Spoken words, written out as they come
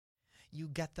You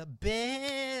got the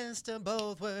best of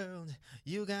both worlds.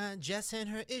 You got Jess and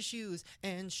her issues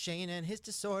and Shane and his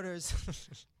disorders.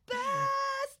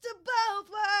 Best of both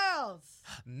worlds.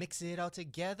 Mix it all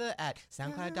together at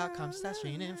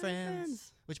soundcloud.com/Shane and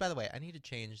Friends. Which, by the way, I need to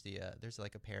change the, there's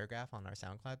like a paragraph on our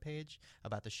SoundCloud page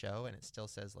about the show, and it still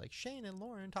says like Shane and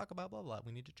Lauren talk about blah, blah.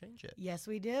 We need to change it. Yes,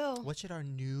 we do. What should our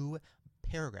new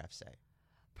paragraph say?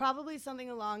 Probably something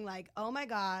along like, oh my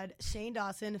God, Shane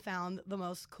Dawson found the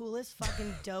most coolest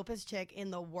fucking dopest chick in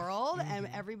the world. And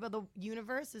everybody, the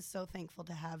universe is so thankful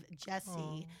to have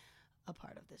Jessie a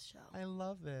part of this show. I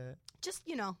love it. Just,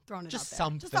 throwing it out there. Just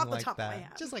something just off the like top that. of my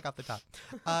head. Just like off the top.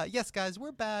 Yes, guys,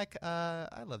 we're back.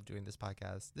 I love doing this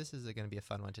podcast. This is going to be a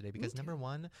fun one today because number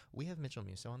one, we have Mitchel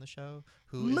Musso on the show.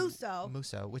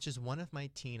 Musso, which is one of my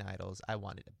teen idols. I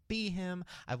wanted to be him.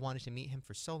 I wanted to meet him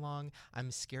for so long.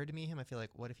 I'm scared to meet him. I feel like,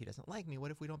 what if he doesn't like me?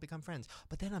 What if we don't become friends?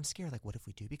 But then I'm scared, like, what if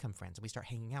we do become friends and we start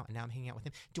hanging out and now I'm hanging out with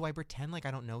him? Do I pretend like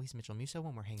I don't know he's Mitchel Musso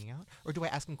when we're hanging out? Or do I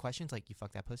ask him questions like, you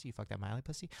fuck that pussy? You fuck that Miley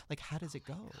pussy? Like, how does it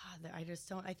go? God, I just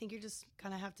don't. I think you're just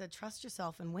going to have to trust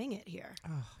yourself and wing it here.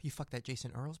 Oh, you fuck that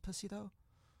Jason Earl's pussy, though?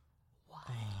 What?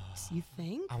 You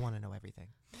think? I want to know everything.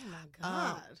 Oh, my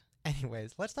God.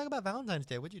 Anyways, let's talk about Valentine's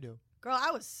Day. What'd you do? Girl,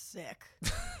 I was sick.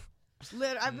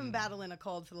 I've been battling a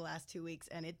cold for the last 2 weeks,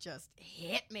 and it just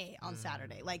hit me on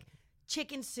Saturday. Like,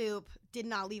 chicken soup, did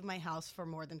not leave my house for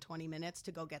more than 20 minutes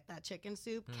to go get that chicken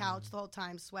soup. Couch the whole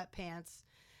time, sweatpants.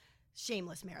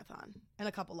 Shameless marathon and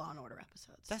a couple Law and Order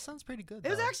episodes. That sounds pretty good. It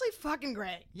was actually fucking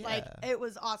great. Yeah. Like, it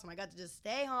was awesome. I got to just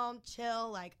stay home, chill.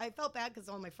 Like, I felt bad because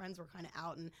all my friends were kind of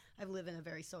out, and I live in a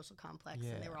very social complex,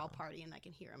 and they were all partying, and I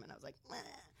can hear them, and I was like, meh.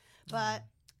 But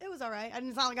it was all right. I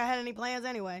didn't sound like I had any plans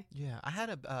anyway. Yeah, I had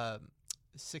a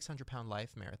 600-pound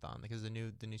life marathon because the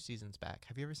new season's back.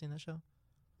 Have you ever seen that show?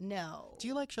 No. Do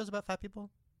you like shows about fat people?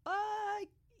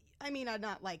 I mean, I'm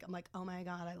like, oh my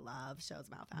God, I love shows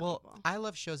about fat people. Well, I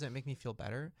love shows that make me feel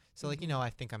better. So, like, I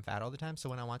think I'm fat all the time. So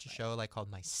when I watch a show like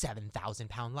called My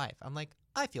 7,000-Pound Life, I'm like,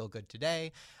 I feel good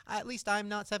today. At least I'm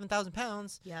not 7,000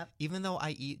 pounds. Yep. Even though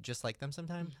I eat just like them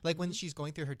sometimes. Like when she's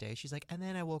going through her day, she's like, and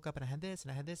then I woke up and I had this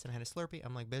and I had this and I had a Slurpee.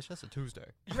 I'm like, bitch, that's a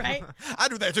Tuesday. Right? I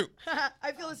do that too.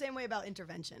 I feel the same way about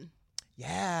intervention.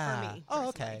 Yeah. For me. Oh,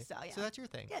 okay. So, yeah. So that's your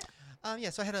thing. Yeah.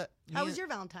 So I had How was your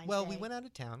Valentine's Day? Well, we went out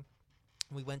of town.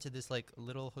 We went to this like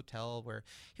little hotel where,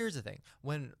 here's the thing.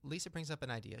 When Lisa brings up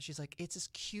an idea, she's like, it's this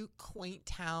cute, quaint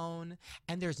town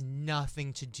and there's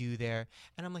nothing to do there.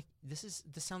 And I'm like, this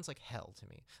sounds like hell to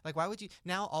me. Like, why would you,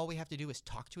 now all we have to do is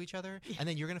talk to each other and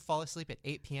then you're going to fall asleep at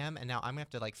 8 p.m. and now I'm going to have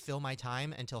to like fill my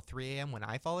time until 3 a.m. when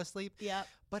I fall asleep. Yep.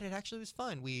 But it actually was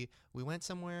fun. We went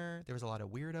somewhere. There was a lot of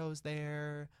weirdos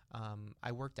there.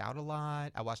 I worked out a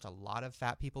lot. I watched a lot of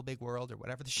Fat People Big World or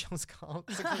whatever the show's called.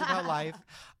 It's about life.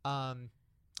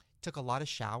 Took a lot of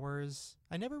showers.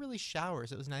 I never really showered,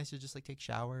 so it was nice to just like take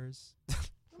showers.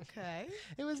 Okay.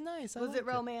 It was nice. Was it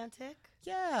romantic?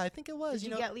 Yeah, I think it was. Did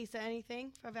you get Lisa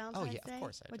anything for Valentine's Day? Oh, yeah, of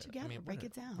course I did. What'd you get? I mean, Break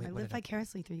it down. wait, I what live did I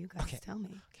vicariously through you guys. Okay. Tell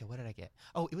me. Okay, what did I get?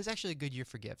 Oh, it was actually a good year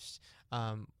for gifts.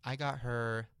 I got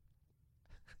her,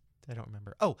 I don't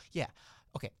remember. Oh, yeah.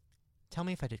 Okay, tell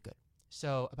me if I did good.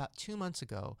 So about 2 months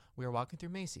ago, we were walking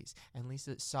through Macy's, and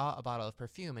Lisa saw a bottle of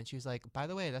perfume, and she was like, by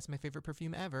the way, that's my favorite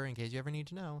perfume ever, in case you ever need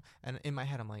to know. And in my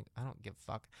head, I'm like, I don't give a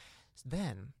fuck. So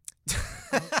then,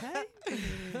 Okay.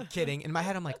 kidding. In my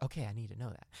head, I'm like, okay, I need to know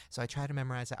that. So I tried to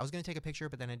memorize it. I was going to take a picture,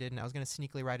 but then I didn't. I was going to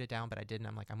sneakily write it down, but I didn't.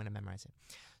 I'm like, I'm going to memorize it.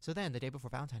 So then the day before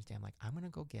Valentine's Day, I'm like, I'm going to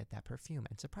go get that perfume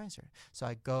and surprise her. So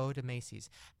I go to Macy's.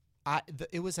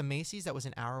 It was a Macy's that was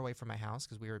an hour away from my house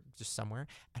because we were just somewhere.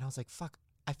 And I was like, fuck.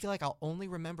 I feel like I'll only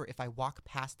remember if I walk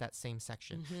past that same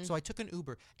section. Mm-hmm. So I took an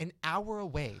Uber an hour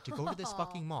away to go to this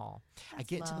fucking mall. I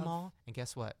get to the mall, and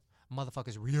guess what?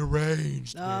 Motherfuckers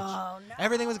rearranged, bitch. Oh, no.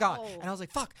 Everything was gone. And I was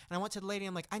like, fuck. And I went to the lady.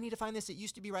 I'm like, I need to find this. It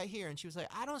used to be right here. And she was like,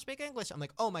 I don't speak English. I'm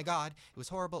like, oh, my God. It was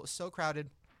horrible. It was so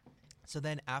crowded. So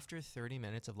then after 30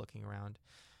 minutes of looking around,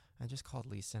 I just called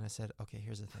Lisa and I said, okay,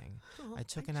 here's the thing. I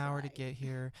took an hour to get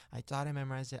here. I thought I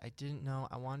memorized it. I didn't know.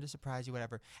 I wanted to surprise you,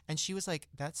 whatever. And she was like,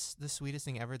 that's the sweetest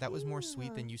thing ever. That was more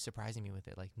sweet than you surprising me with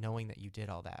it, like knowing that you did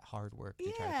all that hard work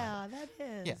to try to find it. That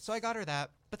is. Yeah, so I got her that.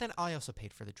 But then I also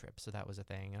paid for the trip, so that was a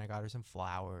thing. And I got her some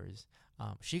flowers.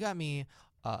 She got me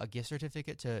a gift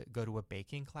certificate to go to a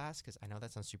baking class because I know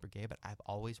that sounds super gay, but I've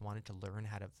always wanted to learn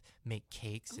how to make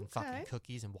cakes and fucking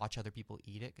cookies and watch other people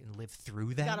eat it and live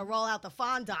through them. You gotta roll out the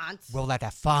fondant. Roll out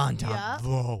that fondant. Yeah.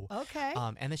 Whoa. Okay.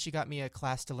 And then she got me a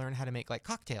class to learn how to make like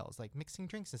cocktails, like mixing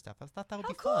drinks and stuff. I thought that would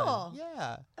be cool. fun.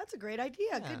 Yeah. That's a great idea.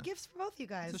 Yeah. Good gifts for both you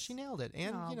guys. So she nailed it.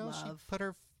 And, Oh, she love. put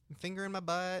her finger in my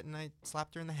butt and I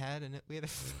slapped her in the head and we had a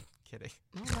kidding.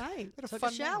 All right. Took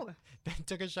a shower.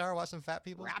 Took a shower, watched some fat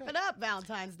people. Wrap it up,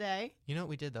 Valentine's Day. You know what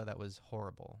we did, though, that was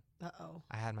horrible? Uh-oh.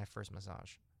 I had my first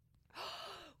massage.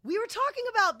 We were talking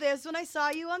about this when I saw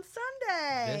you on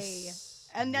Sunday.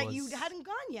 And that you hadn't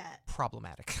gone yet.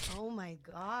 Problematic. Oh, my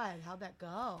God. How'd that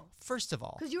go? First of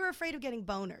all. Because you were afraid of getting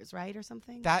boners, right, or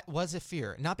something? That was a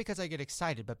fear. Not because I get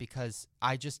excited, but because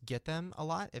I just get them a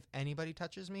lot if anybody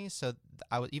touches me. So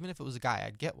even if it was a guy,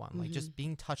 I'd get one. Mm-hmm. Like, just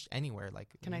being touched anywhere. Like,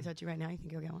 Can I touch you right now? You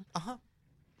think you'll get one? Uh-huh.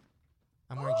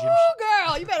 I'm wearing gym shorts. Oh,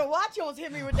 girl. You better watch. You almost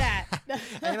hit me with that.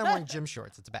 And I'm wearing gym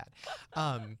shorts. It's bad.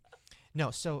 No,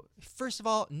 so first of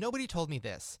all, nobody told me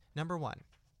this. Number one.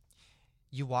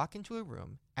 You walk into a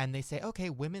room and they say, okay,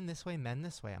 women this way, men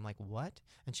this way. I'm like, what?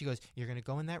 And she goes, you're going to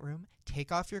go in that room,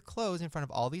 take off your clothes in front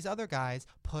of all these other guys,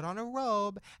 put on a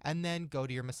robe, and then go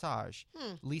to your massage.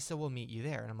 Lisa will meet you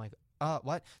there. And I'm like,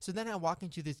 what? So then I walk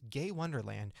into this gay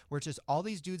wonderland where it's just all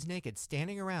these dudes naked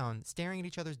standing around, staring at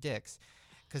each other's dicks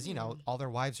because, you know, all their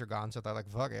wives are gone. So they're like,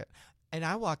 fuck it. And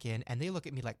I walk in, and they look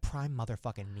at me like prime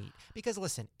motherfucking meat. Because,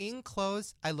 listen, in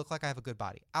clothes, I look like I have a good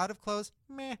body. Out of clothes,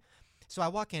 meh. So I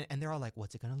walk in, and they're all like,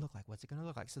 what's it going to look like? What's it going to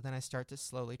look like? So then I start to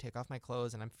slowly take off my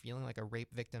clothes, and I'm feeling like a rape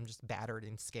victim, just battered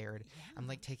and scared. Yeah. I'm,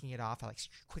 like, taking it off. I, like,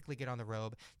 quickly get on the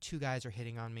robe. 2 guys are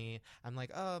hitting on me. I'm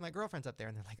like, oh, my girlfriend's up there.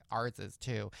 And they're like, ours is,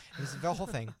 too. And this is the whole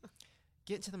thing.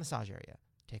 Get into the massage area.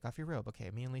 Take off your robe. Okay,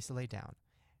 me and Lisa lay down.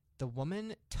 The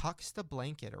woman tucks the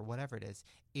blanket or whatever it is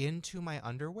into my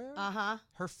underwear. Uh-huh.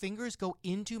 Her fingers go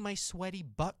into my sweaty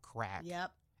butt crack.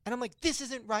 Yep. And I'm like, this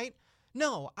isn't right.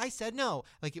 No, I said no.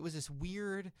 Like, it was this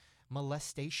weird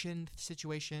molestation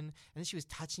situation. And then she was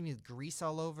touching me with grease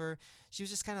all over. She was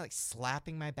just kind of like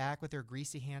slapping my back with her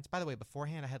greasy hands. By the way,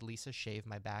 beforehand, I had Lisa shave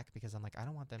my back because I'm like, I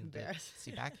don't want them to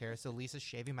see back hair. So Lisa's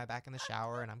shaving my back in the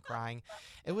shower and I'm crying.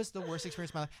 It was the worst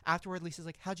experience of my life. Afterward, Lisa's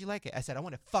like, how'd you like it? I said, I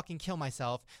want to fucking kill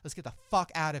myself. Let's get the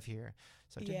fuck out of here.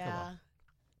 So it didn't go well.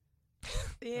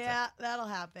 Yeah, that'll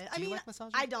happen. Do you like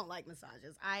massages? I don't like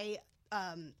massages. I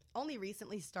only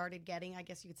recently started getting, I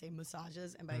guess you could say,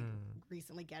 massages. And by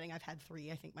recently getting, I've had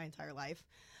 3, I think, my entire life.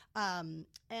 And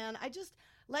I just,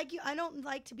 like you, I don't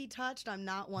like to be touched. I'm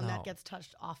not one that gets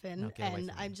touched often.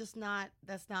 And I'm just not,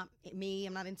 that's not me.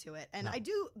 I'm not into it. And I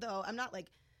do, though, I'm not like,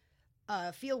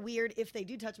 feel weird if they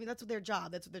do touch me. That's what their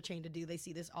job. That's what they're trained to do. They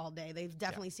see this all day. They've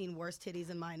definitely seen worse titties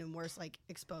than mine and worse like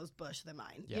exposed bush than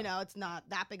mine. Yeah. You know, it's not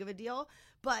that big of a deal,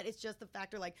 but it's just the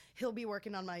factor like he'll be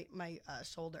working on my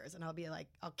shoulders and I'll be like,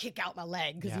 I'll kick out my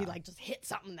leg because he like just hit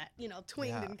something that, you know,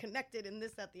 twinged and connected and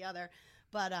this, that, the other.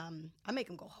 But I make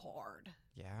him go hard.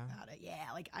 Yeah. About it.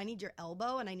 Yeah. Like I need your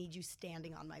elbow and I need you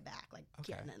standing on my back, like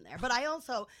getting in there. But I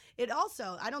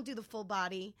don't do the full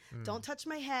body. Don't touch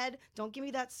my head. Don't give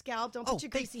me that scalp. Don't put your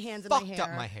greasy hands in my hair. Fucked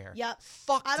up my hair. Yep.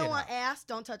 I don't want ass.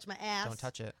 Don't touch my ass. Don't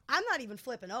touch it. I'm not even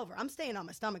flipping over. I'm staying on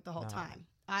my stomach the whole time.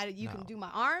 You can do my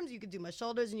arms, you can do my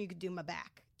shoulders, and you can do my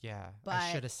back. Yeah, but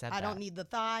I should have said that. I don't need the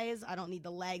thighs. I don't need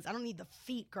the legs. I don't need the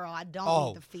feet, girl. I don't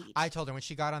need the feet. I told her when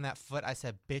she got on that foot, I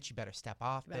said, bitch, you better step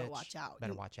off, you better watch out.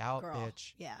 Better watch out, girl.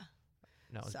 bitch. Yeah.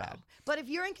 No, it was bad. But if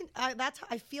you're in,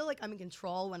 I feel like I'm in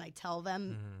control when I tell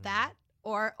them that.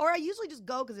 Or I usually just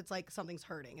go because it's like something's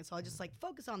hurting. And so I just like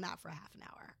focus on that for half an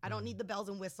hour. I don't need the bells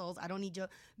and whistles. I don't need your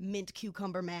mint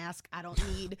cucumber mask. I don't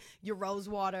need your rose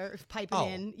water piping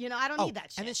in. You know, I don't need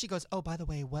that shit. And then she goes, oh, by the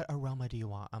way, what aroma do you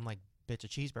want? I'm like, bitch, a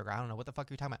cheeseburger. I don't know what the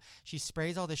fuck you're talking about. She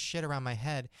sprays all this shit around my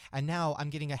head. And now I'm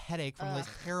getting a headache from those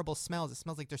terrible smells. It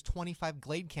smells like there's 25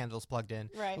 Glade candles plugged in.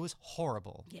 Right. It was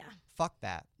horrible. Yeah. Fuck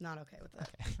that. Not okay with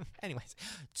that. Okay. Anyways,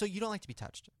 so you don't like to be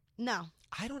touched? No.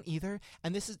 I don't either.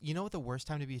 And this is, you know what the worst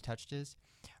time to be touched is?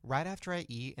 Right after I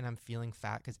eat and I'm feeling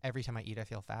fat, because every time I eat I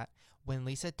feel fat. When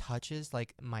Lisa touches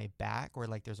like my back or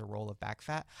like there's a roll of back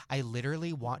fat, I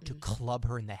literally want to club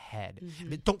her in the head.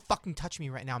 But don't fucking touch me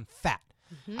right now. I'm fat.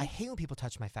 I hate when people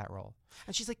touch my fat roll.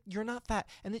 And she's like, you're not fat.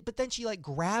 But then she like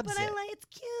grabs it. But I like, it's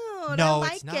cute. No, I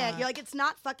like it's not. it. You're like, it's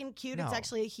not fucking cute. No. It's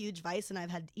actually a huge vice and I've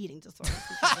had eating disorders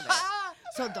because of it.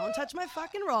 So don't touch my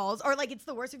fucking rolls. Or like it's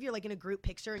the worst if you're like in a group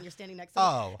picture and you're standing next to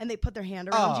them and they put their hand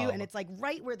around you and it's like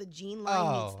right where the jean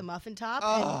line meets the muffin top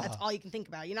and that's all you can think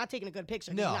about. You're not taking a good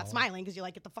picture. No. You're not smiling because you're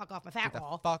like, get the fuck off my fat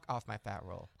roll. Get the fuck off my fat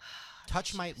roll.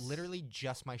 Touch literally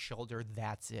just my shoulder.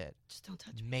 That's it. Just don't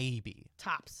touch me. Maybe.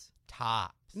 Tops.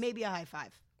 Maybe a high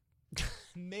five.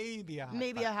 Maybe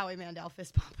a Howie Mandel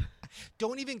fist bump.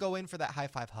 Don't even go in for that high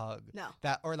five hug. No.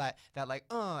 That like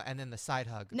and then the side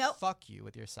hug. Nope. Fuck you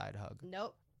with your side hug.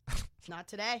 Nope. Not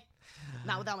today.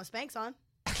 Not without my Spanx on.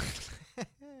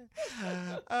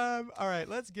 All right,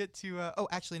 let's get to.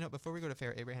 Actually, no. Before we go to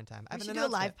Fair Abraham time, We should do a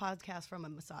live podcast from a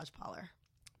massage parlor.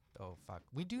 Oh, fuck.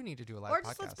 We do need to do a live Or podcast.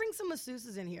 just let's bring some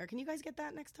masseuses in here. Can you guys get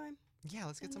that next time? Yeah,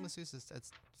 let's get some masseuses.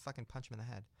 Let's fucking punch them in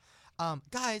the head.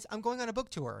 Guys, I'm going on a book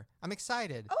tour. I'm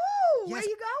excited. Oh, yes, where are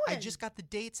you going? I just got the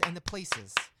dates and the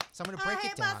places. So I'm going to break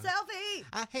it down.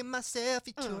 I hate my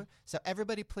selfie tour. So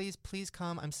everybody, please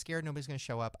come. I'm scared nobody's going to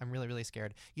show up. I'm really, really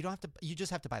scared. You don't have to. You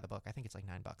just have to buy the book. I think it's like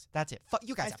 $9. That's it.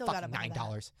 You guys have fucking $9.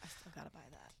 I still got to buy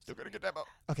that. Still going to get that book.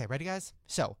 Okay, ready, guys?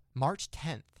 So March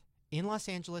 10th in Los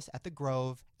Angeles at the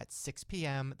Grove at 6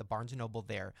 p.m. The Barnes & Noble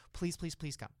there. Please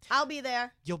come. I'll be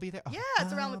there. You'll be there? Oh, yeah,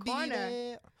 it's around the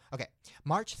corner. Okay.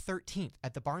 March 13th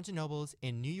at the Barnes & Nobles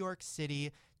in New York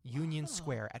City, Union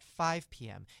Square at 5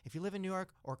 p.m. If you live in New York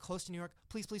or close to New York,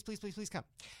 please come.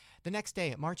 The next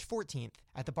day, March 14th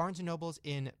at the Barnes & Nobles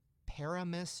in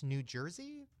Paramus, New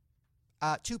Jersey,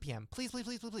 2 p.m. Please.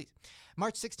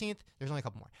 March 16th, there's only a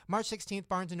couple more. March 16th,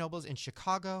 Barnes & Nobles in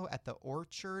Chicago at the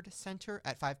Orchard Center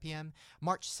at 5 p.m.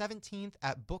 March 17th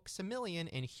at Books A Million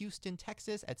in Houston,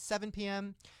 Texas at 7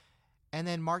 p.m. And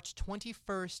then March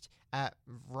 21st at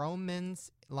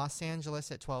Romans, Los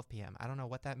Angeles at 12 p.m. I don't know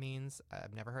what that means.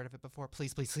 I've never heard of it before.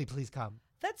 Please come.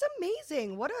 That's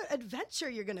amazing. What an adventure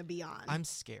you're going to be on. I'm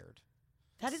scared.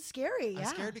 That is scary, I'm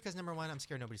scared because, number one, I'm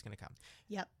scared nobody's going to come.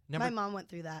 Yep. My mom went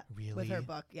through that with her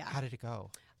book. Yeah. How did it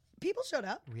go? People showed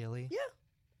up. Really? Yeah.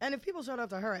 And if people showed up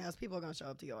to her ass, people are going to show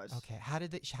up to yours. Okay. How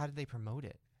did they promote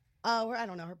it? I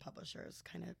don't know. Her publishers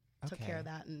kind of took care of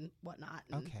that and whatnot.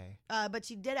 And, okay. But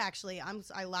she did actually.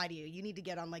 I lied to you. You need to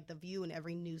get on like The View and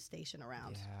every news station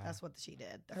around. Yeah. That's what she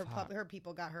did. Her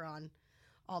people got her on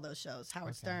all those shows.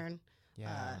 Howard Stern.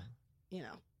 Yeah.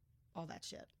 All that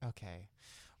shit. Okay.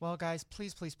 Well, guys,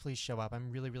 please show up. I'm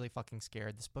really, really fucking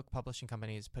scared. This book publishing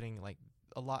company is putting like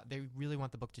a lot. They really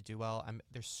want the book to do well.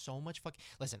 There's so much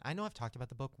Listen, I know I've talked about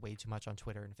the book way too much on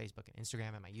Twitter and Facebook and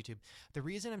Instagram and my YouTube. The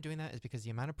reason I'm doing that is because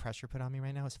the amount of pressure put on me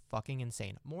right now is fucking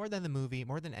insane. More than the movie,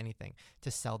 more than anything,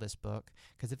 to sell this book.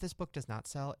 Because if this book does not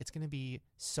sell, it's going to be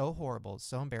so horrible,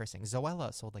 so embarrassing.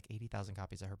 Zoella sold like 80,000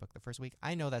 copies of her book the first week.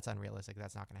 I know that's unrealistic.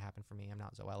 That's not going to happen for me. I'm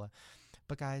not Zoella.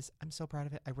 But guys, I'm so proud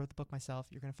of it. I wrote the book myself.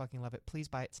 You're going to fucking love it. Please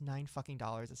buy it. It's $9 fucking.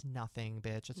 It's nothing,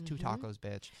 bitch. It's 2 tacos,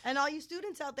 bitch. And all you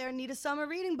students out there need a summer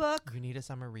reading book. You need a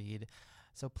summer read.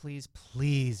 So please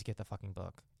get the fucking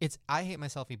book. It's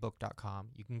IHateMySelfieBook.com.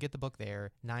 You can get the book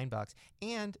there, $9.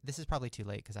 And this is probably too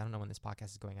late because I don't know when this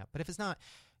podcast is going up. But if it's not,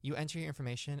 you enter your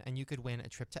information and you could win a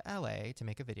trip to LA to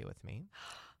make a video with me.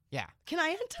 Yeah. Can I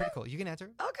enter? Pretty cool. You can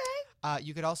enter. Okay.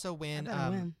 You could also win. I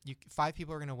win. 5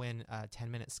 people are going to win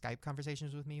 10-minute Skype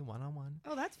conversations with me, one-on-one.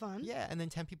 Oh, that's fun. Yeah, and then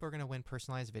 10 people are going to win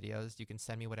personalized videos. You can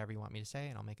send me whatever you want me to say,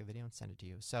 and I'll make a video and send it to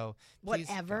you. So please,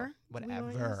 whatever.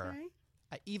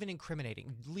 Even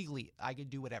incriminating. Legally, I could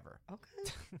do whatever.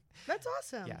 Okay. That's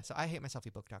awesome. Yeah, so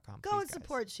IHateMySelfieBook.com. Go and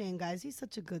support Shane, guys. He's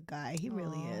such a good guy. He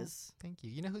really is. Thank you.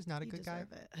 You know who's not a good guy?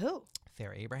 Who?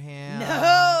 Fair Abraham.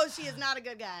 No, she is not a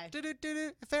good guy.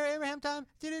 Fair Abraham time.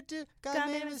 God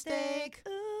made a mistake.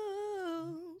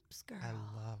 Oops, girl. I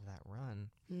love that run.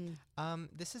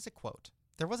 This is a quote.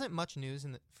 There wasn't much news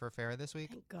for Farrah this week,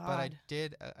 Thank God. but I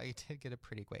did get a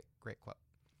pretty great quote.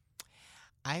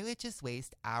 I would just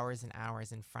waste hours and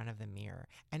hours in front of the mirror,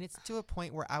 and it's to a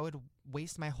point where I would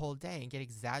waste my whole day and get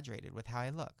exaggerated with how I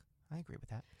look. I agree with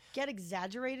that. Get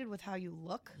exaggerated with how you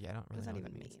look? Yeah, I don't really know what that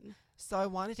even means. mean? So I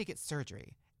wanted to get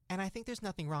surgery, and I think there's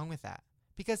nothing wrong with that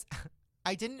because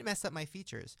I didn't mess up my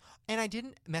features, and I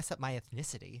didn't mess up my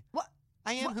ethnicity. What?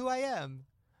 I am who I am.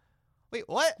 Wait,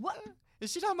 what? What?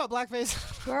 Is she talking about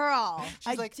blackface? Girl.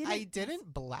 She's I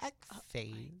didn't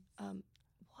blackface.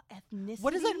 What ethnicity?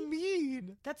 What does that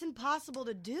mean? That's impossible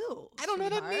to do. I don't know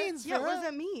what that means. Yeah, what does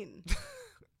that mean?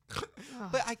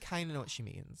 But I kind of know what she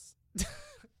means.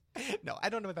 No, I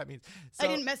don't know what that means. So, I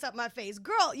didn't mess up my face.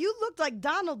 Girl, you looked like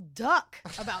Donald Duck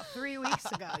about 3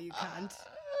 weeks ago, you cunt.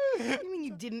 What do you mean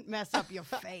you didn't mess up your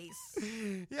face?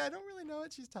 Yeah, I don't really know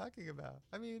what she's talking about.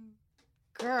 I mean,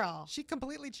 girl. She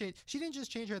completely changed. She didn't just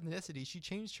change her ethnicity. She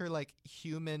changed her,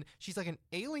 human. She's like an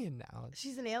alien now.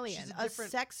 She's an alien. She's a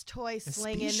sex toy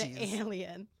slinging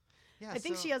alien. Yeah, I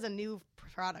think she has a new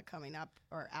product coming up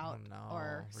or out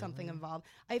or something involved.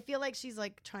 I feel like she's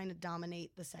trying to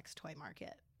dominate the sex toy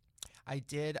market. I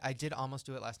did almost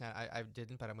do it last night. I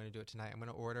didn't, but I'm going to do it tonight. I'm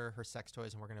going to order her sex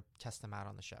toys, and we're going to test them out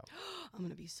on the show. I'm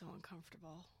going to be so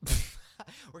uncomfortable.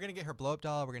 We're going to get her blow-up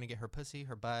doll. We're going to get her pussy,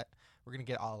 her butt. We're going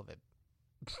to get all of it.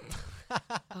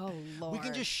 Oh, Lord. We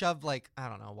can just shove like, I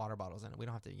don't know, water bottles in it. We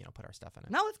don't have to, put our stuff in it.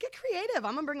 No, let's get creative.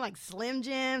 I'm gonna bring like Slim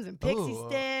Jims and Pixie Ooh.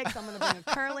 Sticks. I'm gonna bring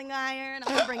a curling iron.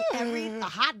 I'm gonna bring a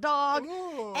hot dog,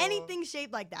 Ooh. anything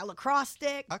shaped like that. Lacrosse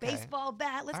stick, Okay. baseball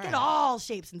bat. Let's All get right. all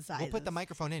shapes and sizes. We'll put the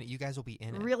microphone in it. You guys will be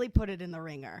in it. Really put it in the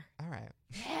ringer. All right.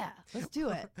 Yeah, let's do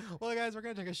it. Well, guys, we're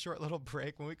going to take a short little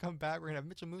break. When we come back, we're going to have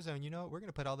Mitchel Musso, and we're going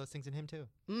to put all those things in him, too.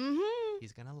 Mm-hmm.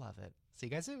 He's going to love it. See you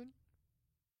guys soon.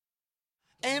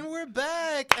 And we're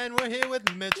back, and we're here with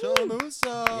Mitchel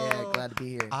Musso. Yeah, glad to be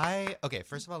here. Okay,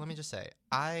 first of all, let me just say,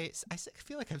 I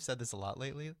feel like I've said this a lot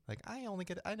lately. Like, I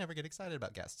never get excited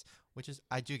about guests, which is,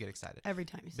 I do get excited. Every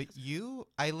time you say But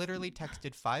I literally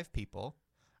texted 5 people.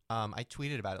 I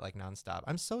tweeted about it like nonstop.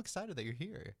 I'm so excited that you're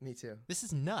here. Me too. This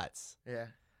is nuts. Yeah.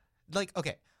 Like,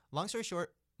 okay, long story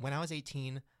short, when I was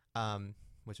 18,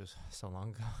 which was so long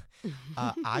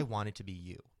ago, I wanted to be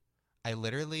you. I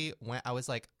literally I was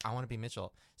like, I want to be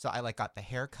Mitchel. So I like got the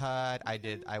haircut.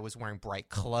 I was wearing bright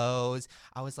clothes.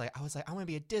 I was like, I want to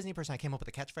be a Disney person. I came up with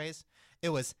a catchphrase. It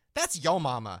was, that's yo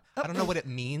mama. I don't know what it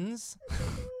means,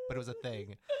 but it was a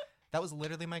thing. That was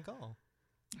literally my goal.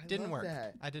 Didn't work.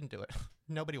 That. I didn't do it.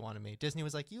 Nobody wanted me. Disney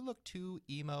was like, you look too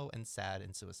emo and sad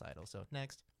and suicidal. So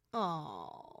next.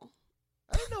 Oh.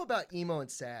 I don't know about emo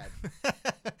and sad.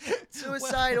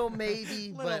 Suicidal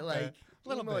maybe, but like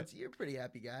little emo, bit. you're a pretty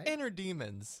happy guy. Inner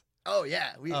demons. Oh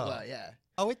yeah, yeah.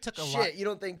 Oh, it took a Shit, lot. you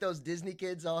don't think those Disney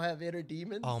kids all have inner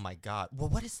demons? Oh my God. Well,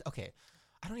 what is, okay.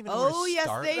 I don't even know where to yes,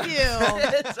 start. they do.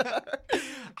 It's hard.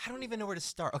 I don't even know where to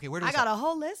start. Okay, where do we I start? got a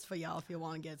whole list for y'all if you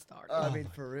want to get started. I Oh mean, my-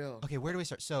 for real. Okay, where do we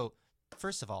start? So,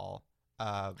 first of all,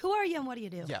 Who are you and what do you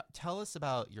do? yeah, tell us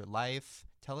about your life.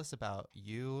 Tell us about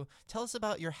you. Tell us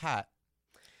about your hat.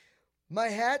 My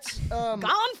hat's Gone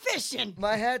fishing.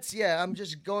 My hat's, yeah, I'm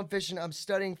just going fishing. I'm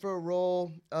studying for a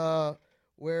role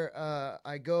where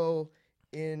I go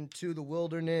into the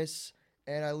wilderness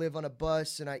and I live on a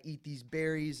bus and I eat these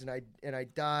berries and I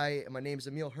die. And my name's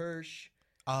Emil Hirsch.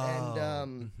 Oh.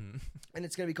 And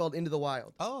it's gonna be called Into the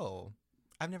Wild. Oh,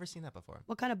 I've never seen that before.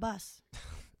 What kind of bus?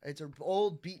 It's an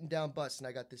old beaten down bus, and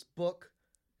I got this book,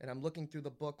 and I'm looking through the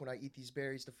book when I eat these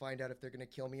berries to find out if they're gonna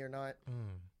kill me or not.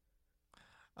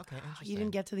 Okay, interesting. You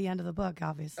didn't get to the end of the book,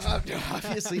 obviously.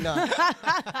 Obviously not.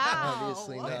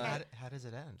 Obviously okay. not. How does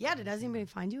it end? Yeah, does anybody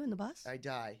find you in the bus? I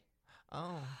die.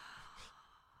 Oh.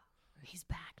 He's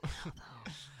back now,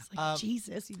 though. It's like,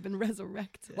 Jesus, he's been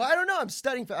resurrected. Well, I don't know. I'm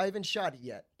studying for. I haven't shot it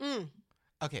yet.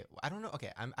 Okay, I don't know. Okay,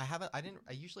 I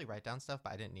usually write down stuff,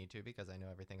 but I didn't need to because I know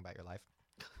everything about your life.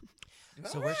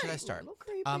 So where should I start?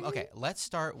 Okay, let's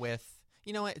start with,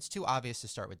 you know what? It's too obvious to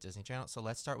start with Disney Channel, so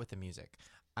let's start with the music.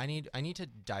 I need to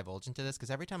divulge into this because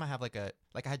every time I have I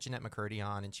had Jeanette McCurdy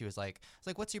on and she was like, it's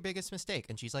like, what's your biggest mistake?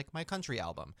 And she's like, my country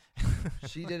album.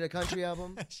 She did a country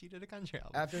album She did a country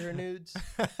album. after her nudes.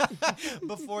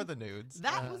 Before the nudes.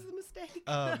 That was the mistake.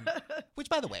 Which,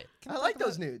 by the way, can I we like talk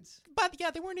those about- nudes. But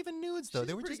yeah, they weren't even nudes though. She's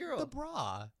They a were pretty just girl. the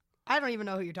bra. I don't even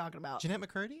know who you're talking about. Jeanette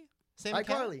McCurdy? Sam Cat?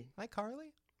 iCarly.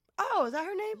 iCarly? Oh, is that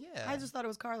her name? Yeah. I just thought it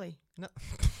was Carly. No,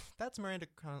 that's Miranda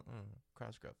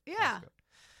Cosgrove. Yeah.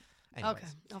 Anyways. Okay,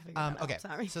 I'll figure that out. Okay,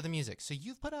 Sorry. so the music. So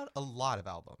you've put out a lot of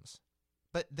albums,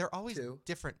 but they're always 2.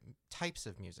 different types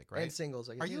of music, right? And singles.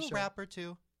 Are you a rapper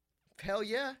too? Hell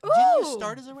yeah. Didn't you Ooh!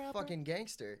 start as a rapper? Fucking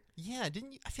gangster. Yeah,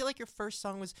 didn't you? I feel like your first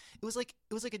song was like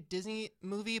a Disney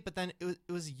movie, but then it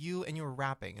was you and you were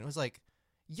rapping, and it was like,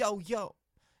 yo,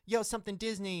 something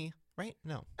Disney, right?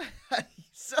 No,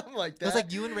 Something like that. it was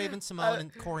like you and Raven Simone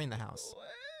and Corey in the House. What?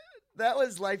 That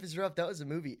was Life is Rough. That was a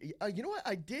movie. You know what?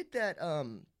 I did that.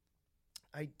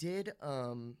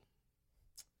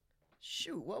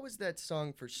 Shoot, what was that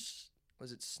song for?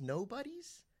 Was it Snow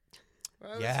Buddies?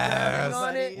 Where I was rapping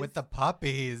on it? with the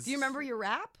puppies. Do you remember your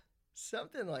rap?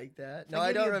 Something like that. No, If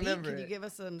I give you don't a beat, remember Can it. you give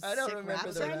us some I don't sick remember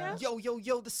raps the right now? rap.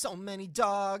 Yo, there's so many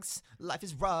dogs. Life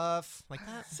is rough. Like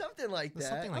that. Something like that.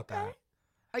 Something like that.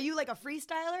 Are you like a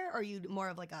freestyler or are you more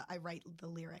of like I write the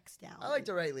lyrics down? I like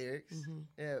to write lyrics. Mhm.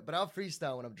 Yeah, but I'll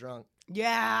freestyle when I'm drunk.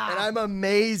 Yeah. And I'm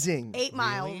amazing. 8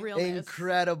 Mile Really? realness.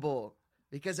 Incredible.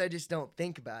 Because I just don't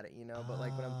think about it, you know? But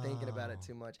like when I'm thinking about it Oh.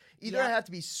 too much. Either Yeah. I have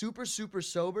to be super, super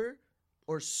sober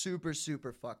or super,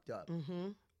 super fucked up. Mm-hmm.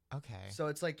 Okay. So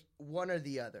it's like one or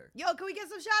the other. Yo, can we get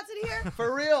some shots in here?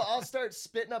 For real, I'll start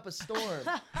spitting up a storm.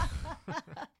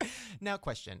 Now,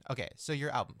 question. Okay, so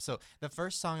your album. So the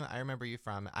first song that I remember you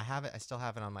from, I still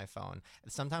have it on my phone.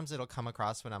 Sometimes it'll come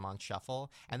across when I'm on shuffle,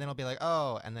 and then I'll be like,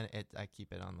 oh, and then I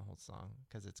keep it on the whole song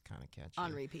because it's kind of catchy.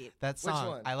 On repeat. That Which song,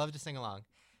 one? I love to sing along.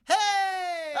 Hey!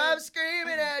 I'm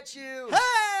screaming at you.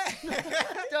 Hey!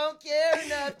 Don't care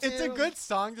enough to. It's a good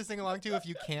song to sing along to if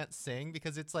you can't sing,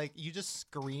 because it's like you just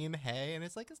scream hey, and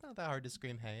it's like it's not that hard to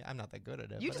scream hey. I'm not that good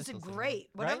at it. You but I just did still sing great.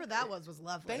 along. Whatever Right? that was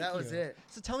lovely. That was it.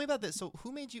 So tell me about this. So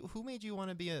who made you want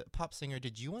to be a pop singer?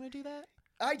 Did you want to do that?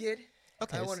 I did.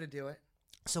 Okay. I wanted to do it.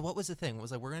 So what was the thing? It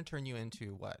was like, we're going to turn you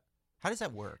into what? How does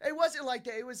that work? It wasn't like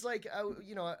that. It was like,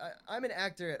 I'm an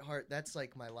actor at heart. That's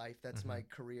like my life. That's my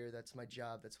career. That's my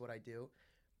job. That's what I do.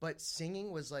 But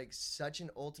singing was like such an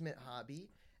ultimate hobby.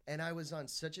 And I was on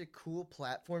such a cool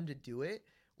platform to do it,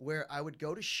 where I would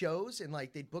go to shows and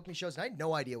like they'd book me shows and I had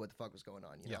no idea what the fuck was going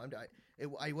on. You know,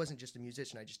 I wasn't just a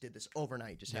musician. I just did this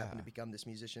overnight. Just happened to become this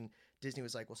musician. Disney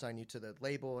was like, we'll sign you to the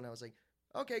label. And I was like,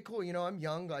 okay, cool. You know, I'm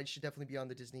young. I should definitely be on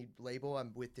the Disney label.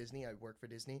 I'm with Disney. I work for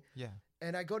Disney. Yeah.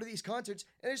 And I go to these concerts,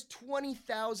 and there's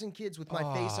 20,000 kids with my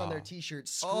face on their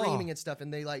T-shirts screaming and stuff,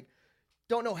 and they like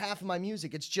don't know half of my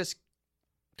music. It's just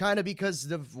kind of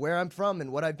because of where I'm from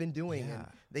and what I've been doing, and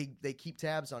they keep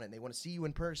tabs on it. And they want to see you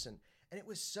in person, and it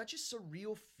was such a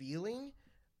surreal feeling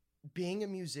being a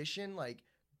musician, like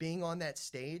being on that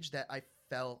stage, that I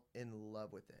fell in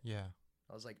love with it. Yeah.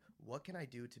 I was like, what can I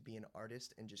do to be an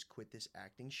artist and just quit this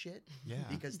acting shit? Yeah.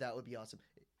 Because that would be awesome.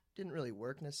 It didn't really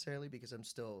work necessarily because I'm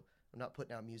not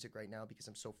putting out music right now because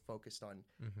I'm so focused on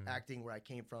acting, where I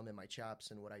came from and my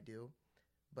chops and what I do.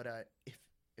 But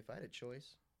if I had a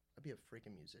choice, I'd be a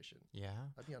freaking musician. Yeah.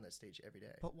 I'd be on that stage every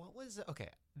day. But what was, okay,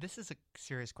 this is a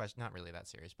serious question. Not really that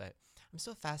serious, but I'm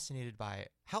so fascinated by,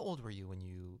 how old were you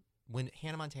when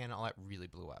Hannah Montana and all that really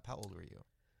blew up? How old were you?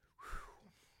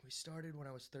 We started when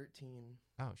I was 13.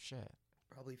 Oh shit.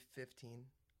 Probably 15.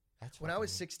 That's when I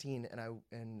was 16, and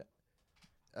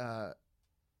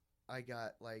I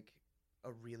got like a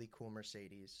really cool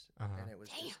Mercedes, and it was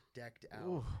just decked out.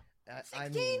 Ooh. 16? I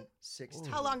mean, 16.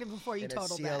 How long before you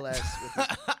totaled CLS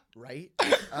that? With this, right?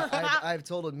 I've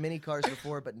totaled many cars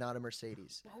before, but not a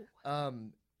Mercedes.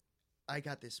 I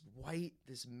got this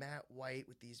matte white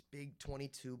with these big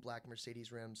 22 black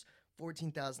Mercedes rims,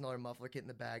 $14,000 muffler kit in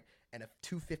the back, and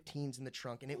 2 15s in the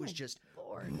trunk. And it was just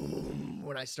boom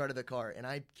when I started the car. And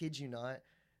I kid you not,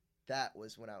 that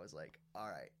was when I was like, all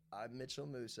right, I'm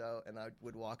Mitchel Musso. And I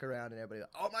would walk around and everybody,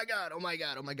 oh my God, oh my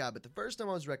God, oh my God. But the first time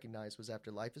I was recognized was after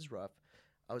Life is Rough.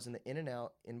 I was in the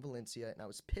In-N-Out in Valencia, and I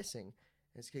was pissing. And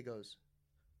this kid goes,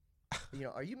 you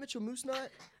know, are you Mitchel Musso? I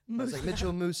was like,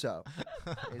 Mitchel Musso.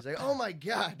 And he's like, oh my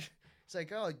God. It's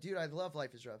like, oh, dude, I love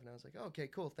Life is Rough. And I was like, oh, okay,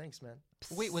 cool. Thanks, man.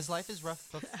 Wait, was Life is Rough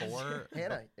before?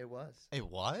 Hannah, it was. It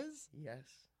was? Yes.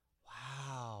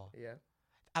 Wow. Yeah.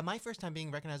 My first time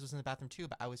being recognized was in the bathroom too,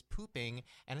 but I was pooping,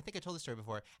 and I think I told the story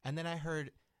before, and then I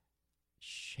heard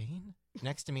Shane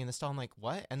next to me in the stall. I'm like,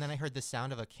 what? And then I heard the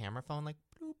sound of a camera phone, like,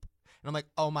 bloop. And I'm like,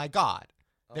 oh my God.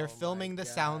 They're filming the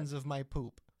sounds of my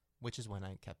poop, which is when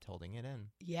I kept holding it in.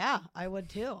 Yeah, I would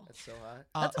too. That's so hot.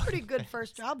 That's a pretty good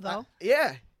first job, though.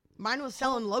 Yeah. Mine was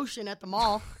selling lotion at the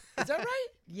mall. Is that right?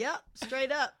 Yep,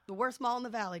 straight up. The worst mall in the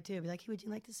valley, too. Be like, hey, would you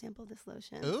like to sample this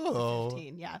lotion? Ooh.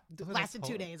 15. Yeah. Lasted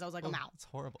 2 days. I was like, I'm out. It's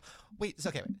horrible. Wait,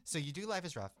 so you do Life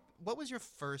is Rough. What was your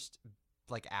first,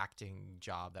 like, acting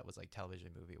job that was, like,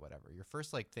 television, movie, whatever? Your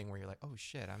first, like, thing where you're like, oh,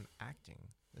 shit, I'm acting.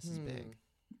 This is big.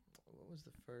 What was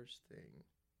the first thing?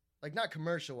 Like, not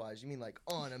commercial-wise. You mean, like,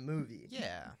 on a movie?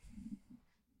 Yeah.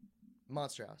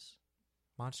 Monster House.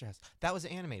 Monster House. That was an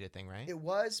animated thing, right? It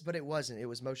was, but it wasn't. It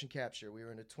was motion capture. We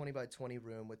were in a 20 by 20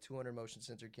 room with 200 motion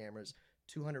sensor cameras,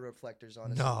 200 reflectors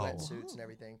on us, wetsuits and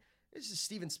everything. This is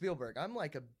Steven Spielberg. I'm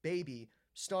like a baby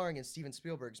starring in Steven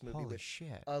Spielberg's movie with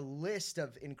a list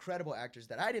of incredible actors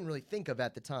that I didn't really think of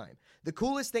at the time. The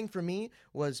coolest thing for me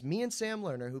was me and Sam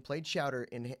Lerner, who played Chowder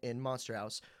in Monster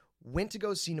House, went to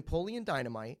go see Napoleon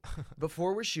Dynamite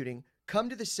before we're shooting, come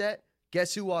to the set,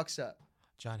 guess who walks up?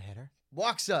 John Heder?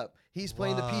 Walks up. He's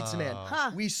playing the pizza man.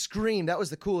 Huh. We screamed. That was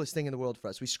the coolest thing in the world for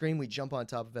us. We screamed. We jump on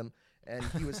top of him. And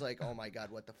he was like, oh, my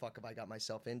God, what the fuck have I got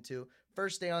myself into?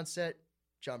 First day on set,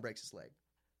 John breaks his leg.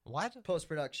 What?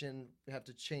 Post-production, we have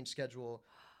to change schedule,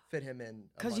 fit him in.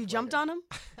 Because you jumped on him?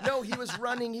 No, he was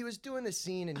running. He was doing the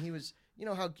scene, and he was, you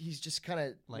know how he's just kind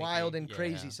of wild and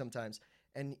crazy sometimes.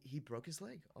 And he broke his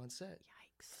leg on set.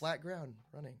 Yikes. Flat ground,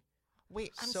 running.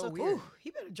 Wait, I'm so weird. Ooh,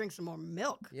 he better drink some more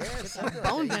milk. Yeah,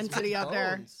 Bone density out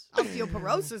there.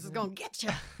 Osteoporosis is going to get you.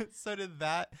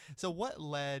 So what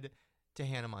led to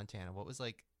Hannah Montana? What was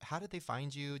like, how did they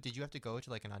find you? Did you have to go to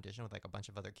like an audition with like a bunch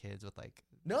of other kids with like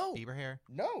Bieber hair?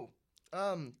 No.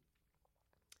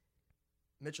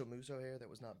 Mitchel Musso hair. That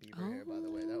was not Bieber hair, by the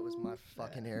way. That was my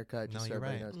fucking haircut. Just No, so you're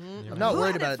everybody right. knows. You're I'm right. not Who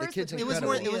worried had about it it. The first kid's between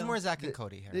incredible. you? It was more Zach and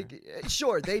Cody hair.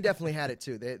 Sure, they definitely had it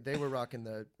too. They were rocking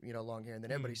the long hair, and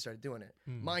then everybody started doing it.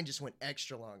 Mine just went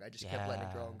extra long. I just kept letting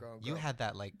it grow and grow and grow. You had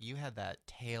that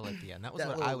tail at the end. That was That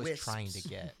what little I was wisps. trying to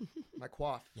get. My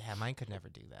coif. Yeah, mine could never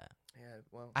do that. Yeah,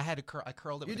 well, I had to I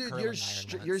curled it you with a did curling yours.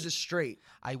 iron once. Yours is straight.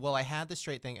 I had the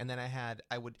straight thing, and then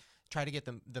I would try to get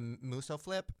the Musso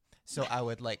flip. So I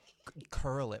would like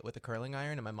curl it with a curling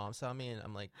iron, and my mom saw me, and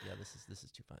I'm like, yeah, this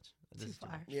is too much. This is too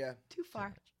far. much. Yeah. Too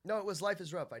far. No, it was Life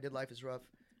is Rough. I did Life is Rough.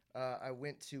 I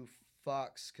went to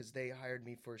Fox because they hired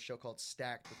me for a show called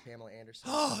Stacked with Pamela Anderson.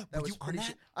 Were you on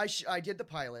that? I did the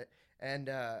pilot, and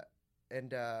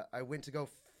I went to go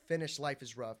finish Life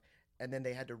is Rough, and then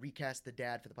they had to recast the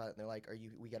dad for the pilot. And they're like,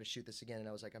 we got to shoot this again?" And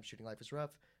I was like, "I'm shooting Life is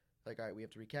Rough." Like, all right, we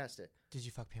have to recast it. Did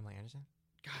you fuck Pamela Anderson?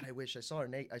 God, I wish I saw her.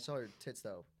 I saw her tits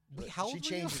though. Wait, But how old she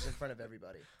were you? changes in front of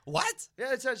everybody. What?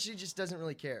 Yeah, it's how she just doesn't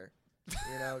really care.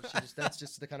 You know, that's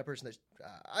just the kind of person that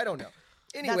I don't know.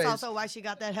 Anyways, That's also why she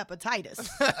got that hepatitis.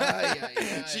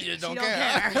 She just She don't don't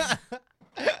care.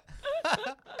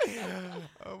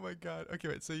 Oh my god. Okay,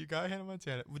 wait. So you got Hannah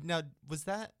Montana. Now, was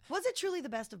that? Was it truly the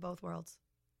best of both worlds?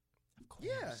 Of course.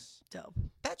 Yeah. Dope.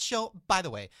 That show, by the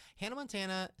way, Hannah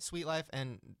Montana, Sweet Life,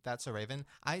 and That's So Raven,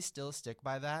 I still stick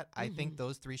by that. I think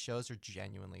those three shows are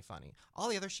genuinely funny. All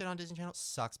the other shit on Disney Channel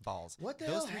sucks balls. What the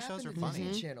those hell three happened shows are to funny.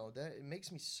 Disney Channel? That it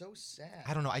makes me so sad.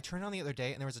 I don't know. I turned on the other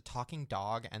day and there was a talking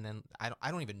dog, and then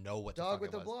I don't even know what the Dog fuck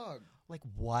with it a was. blog. Like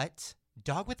what?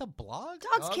 Dog with a blog?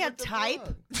 Dogs Dog can't with a type.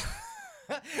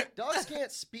 blog. Dogs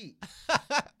can't speak.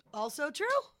 Also true.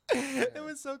 It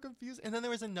was so confusing. And then there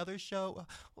was another show.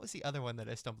 What was the other one that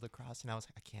I stumbled across? And I was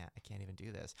like, I can't even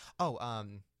do this. Oh,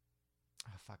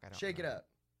 fuck, I don't. Shake it remember. up.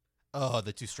 Oh,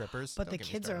 the two strippers. But Don't the get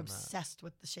me kids are started on that. obsessed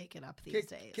with the Shake It Up these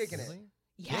days. Kicking it. Really?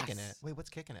 Yes. Kicking it. Wait, what's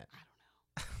kicking it?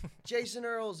 Jason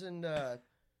Earls and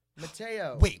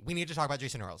Mateo. Wait, we need to talk about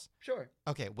Jason Earls. Sure.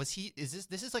 Okay,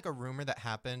 this is like a rumor that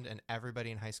happened and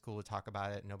everybody in high school would talk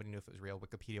about it. Nobody knew if it was real.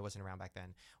 Wikipedia wasn't around back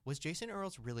then. Was Jason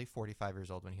Earls really 45 years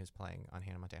old when he was playing on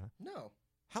Hannah Montana? No.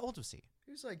 How old was he?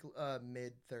 He was like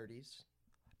mid-30s.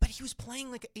 But he was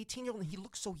playing like an 18-year-old and he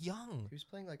looked so young. He was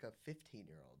playing like a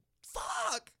 15-year-old.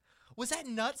 Fuck! Was that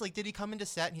nuts? Like, did he come into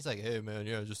set and he's like, "Hey man,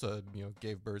 yeah, just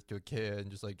gave birth to a kid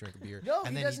and just like drank a beer." No, and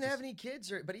he then doesn't have any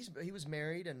kids, but he was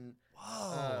married and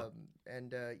Whoa!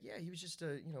 yeah, he was just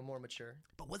more mature.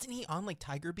 But wasn't he on like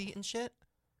Tiger Beat and shit?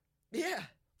 Yeah.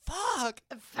 Fuck!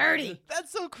 30.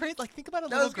 That's so crazy. Like, think about a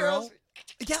Those little girl. girls.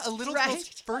 Yeah, a little Right. girl's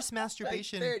first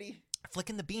masturbation. 30.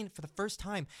 Flicking the bean for the first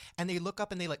time, and they look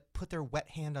up and they like put their wet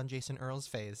hand on Jason Earl's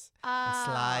face and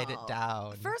slide it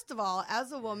down. First of all,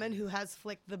 as a woman who has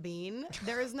flicked the bean,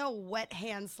 there is no wet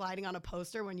hand sliding on a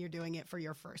poster when you're doing it for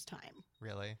your first time.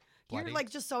 Really? You're Bloody? like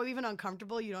just so even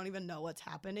uncomfortable, you don't even know what's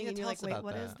happening, Yeah, and you're tell like, us wait, about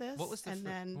what is that. this? What was the and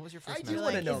then what was your I first do you're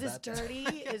wanna like, know is this about that.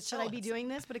 dirty? Should I be doing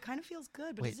this? But it kind of feels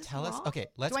good. But Wait, is this tell us. wrong? Okay,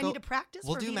 let's do go. I need to practice?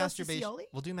 We'll for do Vito masturbation. Ciccioli?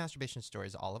 We'll do masturbation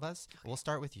stories, all of us. We'll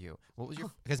start with you. What was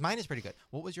your? Because mine is pretty good.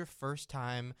 What was your first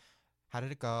time? How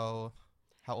did it go?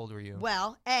 How old were you?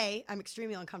 Well, I'm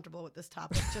extremely uncomfortable with this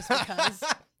topic just because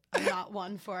I'm not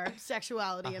one for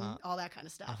sexuality and all that kind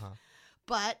of stuff.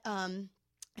 But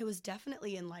it was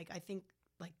definitely in I think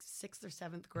 6th or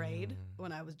 7th grade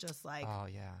when I was just like, Oh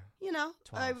yeah. 12.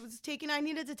 12. I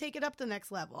needed to take it up the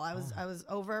next level. I was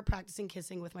over practicing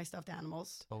kissing with my stuffed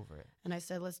animals. Over it. And I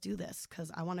said, let's do this because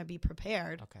I want to be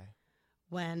prepared Okay.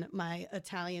 when my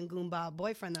Italian Goomba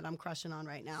boyfriend that I'm crushing on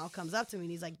right now comes up to me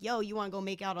and he's like, yo, you want to go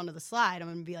make out onto the slide? I'm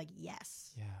going to be like,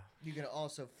 yes. Yeah. You can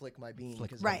also flick my bean.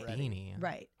 Flick 'cause the I'm ready. beanie.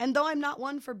 Right. And though I'm not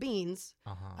one for beans,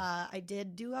 Uh-huh. I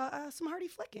did do some hearty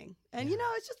flicking. And,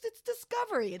 it's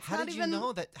discovery. It's How not did even you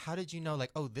know that? How did you know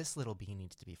oh, this little bee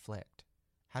needs to be flicked?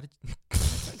 How did?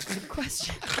 Good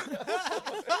question. How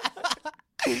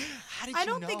did I you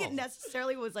don't think it know?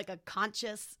 necessarily was a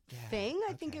conscious thing.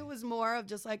 I think okay. it was more of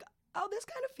just oh, this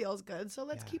kind of feels good, so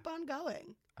let's Yeah. keep on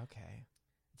going. Okay.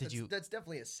 Did you? That's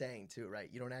definitely a saying too, right?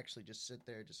 You don't actually just sit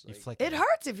there just You like. flick It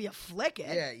hurts if you flick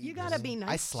it. Yeah, you you gotta just- be I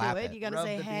nice slap to it. it. You gotta Rub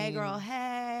say, the "Hey, girl, bean.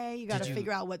 hey." You gotta you-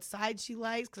 figure out what side she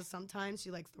likes because sometimes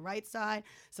she likes the right side,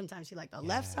 sometimes she likes the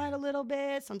left Yeah. side a little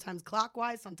bit, sometimes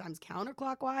clockwise, sometimes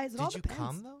counterclockwise. It all Did you depends.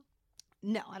 come though?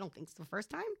 No, I don't think it's the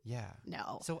first time. Yeah.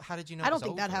 No, So how did you know? I it don't was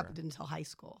think that over? happened until high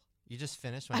school. You just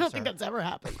finished when I you don't think started- that's ever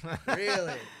happened.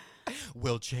 Really?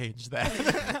 We'll change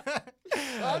that.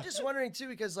 Well, I'm just wondering too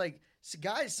because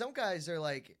some guys are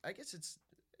I guess it's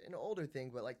an older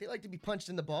thing, but they like to be punched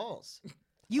in the balls.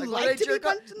 You when like they to be jerk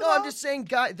off- punched in the No, I'm balls? just saying,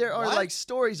 there are What?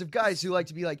 stories of guys who like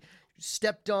to be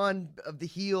stepped on of the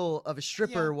heel of a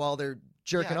stripper Yeah. while they're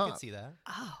jerking yeah, I off. could see that.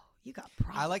 Oh, You got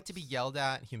problems. I like to be yelled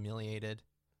at and humiliated.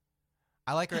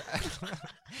 I like her.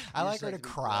 I like her to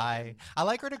cry. I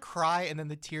like her to cry, and then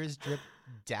the tears drip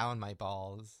down my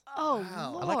balls. Oh,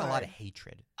 Wow. Lord. I like a lot of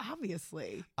hatred.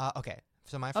 Obviously. Okay,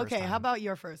 so my first time. How about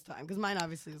your first time? Because mine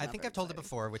obviously was I not think very I've told it exciting.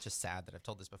 before, which is sad that I've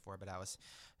told this before, but I was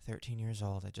 13 years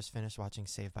old. I just finished watching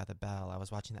Saved by the Bell. I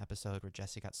was watching the episode where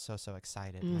Jessie got so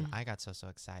excited, and then I got so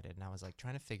excited, and I was like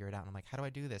trying to figure it out, and I'm like, how do I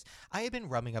do this? I had been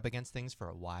rubbing up against things for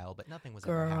a while, but nothing was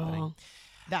ever happening.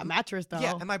 That mattress, though.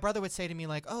 Yeah, and my brother would say to me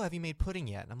like, oh, have you made pudding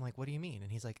yet? And I'm like, what do you mean?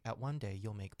 And he's like, at one day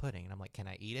you'll make pudding. And I'm like, can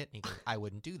I eat it? And he goes, I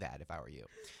wouldn't do that if I were you.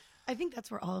 I think that's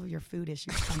where all of your food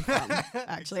issues come from,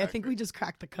 actually. I think we just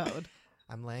cracked the code.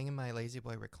 I'm laying in my Lazy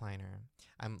Boy recliner.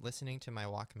 I'm listening to my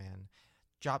Walkman.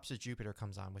 Drops of Jupiter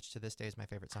comes on, which to this day is my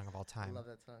favorite song of all time. I love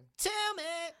that song. Tell me.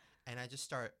 And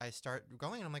I start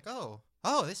going, and I'm like, oh,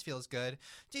 this feels good.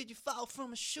 Did you fall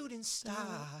from a shooting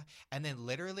star? And then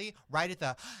literally right at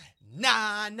the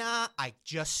nah, I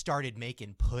just started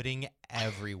making pudding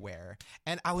everywhere.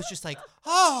 And I was just like,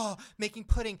 making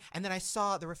pudding. And then I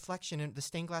saw the reflection in the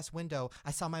stained glass window.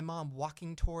 I saw my mom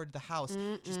walking toward the house,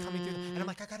 just coming through. And I'm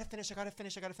like, I gotta finish.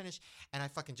 And I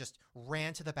fucking just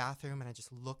ran to the bathroom, and I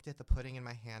just looked at the pudding in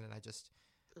my hand, and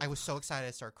I was so excited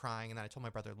I started crying, and then I told my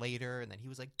brother later, and then he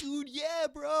was like, dude, yeah,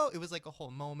 bro. It was like a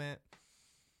whole moment.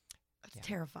 That's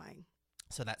terrifying.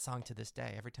 So that song to this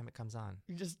day, every time it comes on,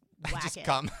 You just I whack just it.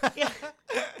 come. Yeah.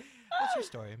 What's your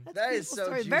story? That's That a is beautiful so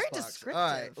story. juice Very box. descriptive. All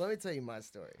right, let me tell you my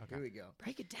story. Okay. Here we go.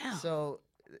 Break it down. So,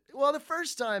 well, the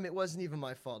first time it wasn't even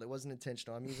my fault. It wasn't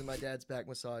intentional. I'm using my dad's back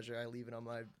massager. I leave it on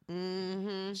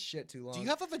my shit too long. Do you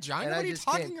have a vagina? And what I are you just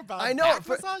talking came. about? I know. Back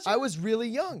massager? I was really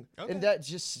young, Okay. and that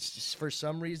just for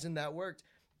some reason that worked.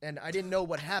 And I didn't know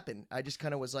what happened. I just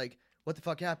kind of was like, "What the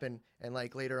fuck happened?" And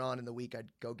like later on in the week, I'd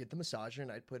go get the massager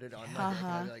and I'd put it on my dick. And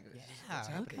I'd be like, "What's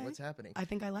happening? Okay. What's happening?" I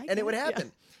think I like it. And it would Yeah.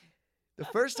 happen. The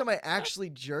first time I actually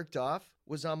jerked off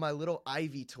was on my little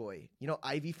Ivy toy. You know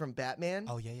Ivy from Batman?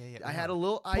 Oh, yeah. I had a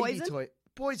little Ivy Poison? toy.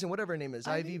 Poison, whatever her name is.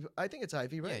 Ivy? Ivy. I think it's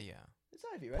Ivy, right? Yeah. It's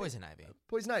Ivy, right? Poison ivy.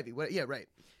 Poison Ivy. What? Yeah, right.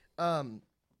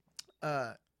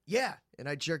 Yeah, and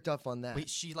I jerked off on that. Wait,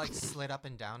 she like slid up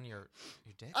and down your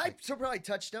dick? I Like, so probably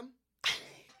touched him.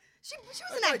 She was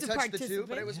I an probably active touched the participant. two,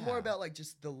 but it was more Yeah. about like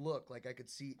just the look. Like I could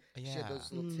see she had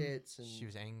those little tits and she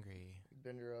was angry.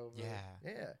 bend her over. Yeah.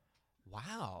 Yeah.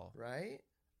 Wow. Right.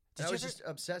 Did And I you was ever- just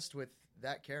obsessed with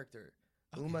that character.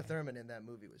 Uma Okay. Thurman in that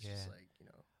movie was just Yeah. like, you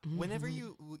know. Whenever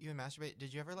you masturbate,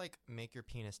 did you ever like make your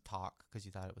penis talk because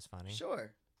you thought it was funny?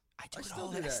 Sure. I do I it still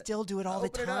all do I that. still do it all the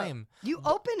open it up. time. You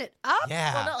open it up?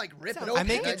 Yeah. Well, not like rip it Sounds open. I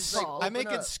make I it. just, like, painful. I make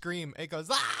open it up. scream. It goes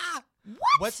ah.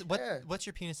 What? What's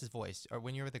your penis's voice? Or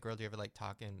when you're with a girl, do you ever like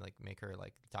talk and like make her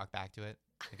like talk back to it?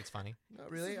 Think it's funny?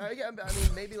 Not really. I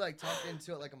mean, maybe like talk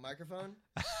into it like a microphone,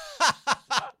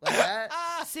 like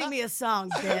that. Sing me a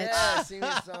song, bitch. Yeah, sing me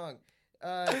a song.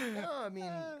 No, I mean,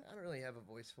 I don't really have a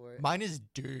voice for it. Mine is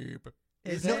deep.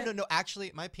 Is no, it? no, no.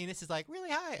 Actually, my penis is like really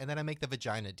high, and then I make the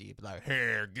vagina deep, like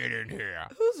here, get in here.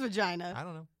 Whose vagina? I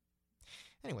don't know.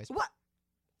 Anyways, What?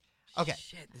 Okay.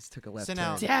 Shit, this took a left So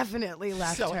now- turn. Definitely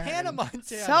left So turn. Hannah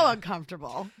Montana. So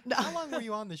uncomfortable. No. How long were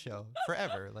you on the show?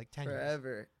 Forever, like 10 years.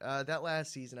 Forever. That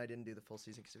last season, I didn't do the full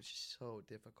season because it was just so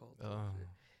difficult. Oh.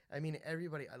 I mean,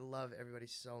 I love everybody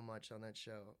so much on that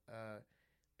show.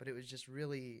 But it was just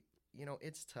really, you know,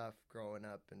 it's tough growing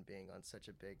up and being on such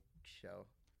a big show.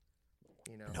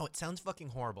 You know? No, it sounds fucking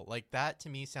horrible. Like that to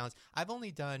me sounds. I've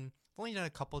only done a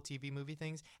couple TV movie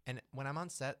things, and when I'm on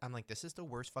set, I'm like, this is the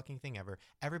worst fucking thing ever.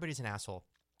 Everybody's an asshole.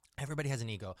 Everybody has an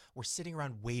ego. We're sitting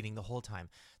around waiting the whole time.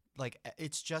 Like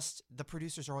it's just the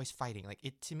producers are always fighting. Like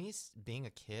it to me, being a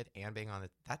kid and being on it,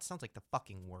 that sounds like the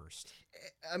fucking worst.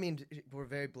 I mean, we're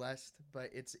very blessed,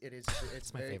 but it's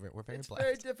It's my favorite. We're very it's blessed.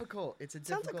 very difficult. It's a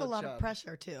Sounds difficult like a lot job. of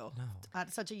pressure too. No.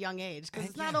 At such a young age, because And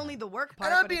it's not yeah. only the work part.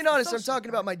 And I'm but being it's the honest, I'm social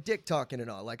talking part. about my dick talking and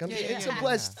all. Like it's yeah, a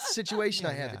blessed yeah. situation I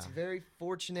Yeah, have. yeah. It's very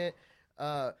fortunate.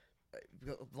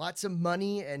 Lots of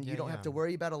money, and you Yeah, don't have yeah. to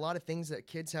worry about a lot of things that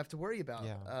kids have to worry about.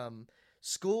 Yeah.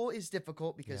 School is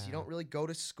difficult because you Yeah. don't really go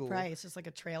to school. Right, it's just like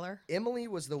a trailer. Emily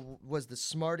was the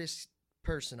smartest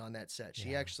person on that set.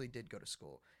 She Yeah. actually did go to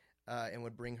school, and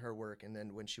would bring her work, and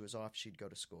then when she was off, she'd go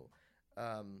to school,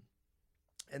 and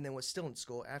then was still in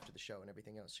school after the show and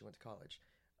everything else. She went to college,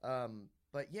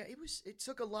 but yeah, it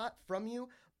took a lot from you,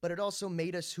 but it also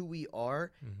made us who we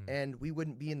are, Mm-hmm. and we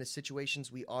wouldn't be in the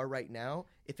situations we are right now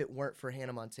if it weren't for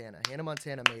Hannah Montana. Hannah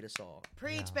Montana made us all.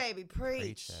 Preach, Yeah. baby,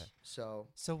 preach. it. So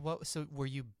So were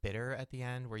you bitter at the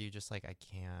end? Were you just like, I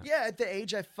can't? yeah, at the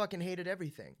age I fucking hated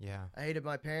everything. Yeah. I hated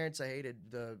my parents. I hated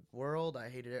the world. I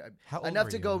hated it. How old Enough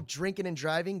were to you? go drinking and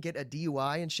driving, get a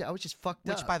DUI and shit. I was just fucked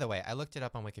up. Which, by the way, I looked it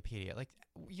up on Wikipedia. Like,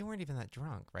 you weren't even that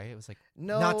drunk, right? It was like,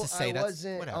 No, not to say I that's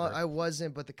wasn't. whatever. I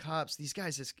wasn't. But the cops, these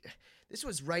guys, this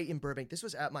was right in Burbank. This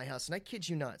was at my house, and I kid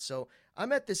you not. So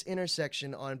I'm at this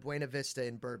intersection on Buena Vista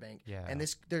in Burbank, Yeah. and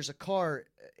there's a car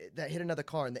that hit another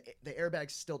car, and the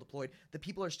airbag's still deployed. The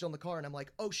people are still in the car, and I'm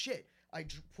like, oh shit! I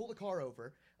pull the car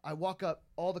over. I walk up.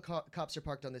 All the cops are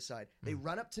parked on this side. They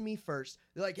run up to me first.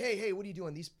 They're like, hey, what are you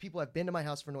doing? These people have been to my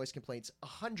house for noise complaints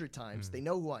 100 times. They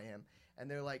know who I am. And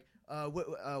they're like, what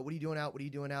are you doing out? What are you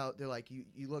doing out? They're like, you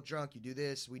look drunk. You do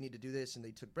this. We need to do this. And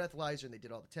they took breathalyzer and they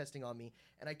did all the testing on me.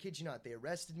 And I kid you not, they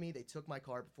arrested me. They took my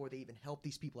car before they even helped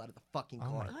these people out of the fucking Oh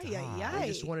car. my Ay, ay, God. ay. They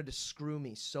just wanted to screw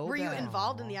me so Were bad. you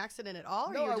involved in the accident at all?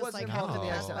 Or No, you were I just wasn't like, involved in the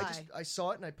no. accident. I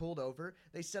saw it and I pulled over.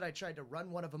 They said I tried to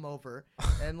run one of them over,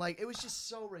 and like it was just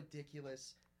so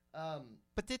ridiculous.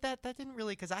 But that didn't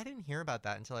really, because I didn't hear about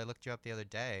that until I looked you up the other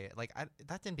day. Like,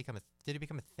 that didn't become did it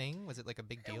become a thing? Was it like a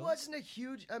big deal? It wasn't a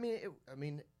huge.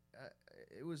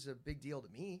 It was a big deal to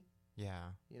me. Yeah.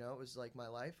 You know, it was like my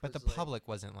life. But the was like, public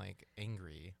wasn't like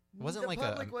angry. It wasn't the like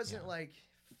public wasn't yeah. like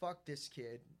fuck this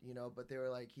kid, you know. But they were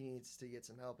like, he needs to get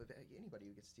some help. If anybody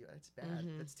who gets it's bad.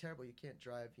 Mhm. That's terrible. You can't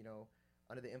drive, you know,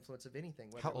 under the influence of anything,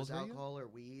 whether How it was old were you? alcohol or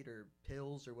weed or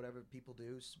pills or whatever people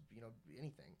do. You know,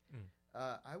 anything.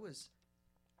 I was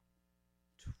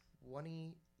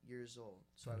 20 years old,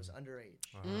 so I was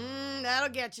underage. That'll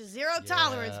get you. Zero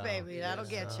tolerance, baby. That'll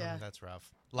get you. That's rough.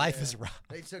 Life is rough.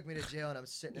 They took me to jail, and I'm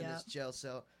sitting in this jail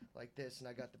cell like this, and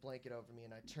I got the blanket over me,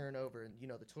 and I turn over, and you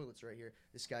know the toilet's right here.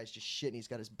 This guy's just shitting. He's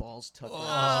got his balls tucked in. He's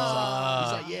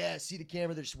like, yeah, see the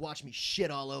camera? They're just watching me shit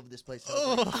all over this place. I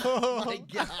was like, oh my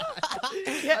God.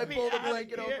 I pulled the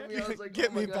blanket over me. I was like, Get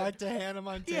oh my me God. back to Hannah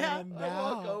Montana now. I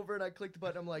walk over and I click the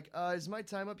button. I'm like, is my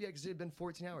time up yet? Because it had been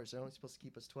 14 hours. They're only supposed to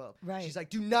keep us 12. Right. She's like,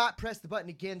 do not press the button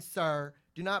again, sir.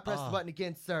 Do not press the button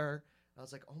again, sir. I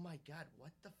was like, oh my God,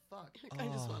 what the fuck? I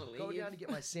just want to leave. Go down to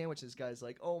get my sandwich. This guy's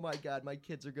like, oh my God, my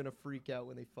kids are going to freak out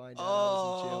when they find out I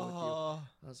was in jail with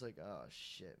you. I was like, oh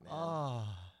shit, man.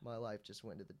 My life just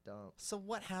went to the dump. So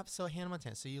what happened? So Hannah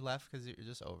Montana. So you left because you're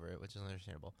just over it, which is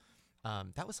understandable.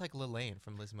 That was like Lillian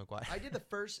from Lizzie McGuire. I did the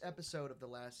first episode of the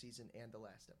last season and the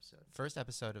last episode. First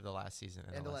episode of the last season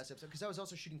And the last episode. Because I was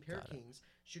also shooting Pair Kings,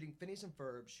 shooting Phineas and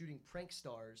Ferb, shooting Prank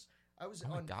Stars. I was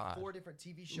on 4 different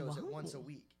TV shows at once a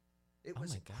week. It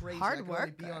was crazy. Hard I could only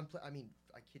work. be on I mean,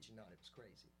 I kid you not, it was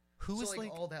crazy. Who was so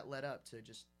like all that led up to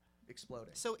just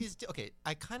exploding. So okay,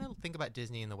 I kind of think about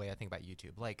Disney in the way I think about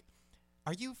YouTube. Like,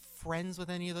 are you friends with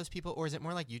any of those people, or is it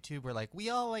more like YouTube where like we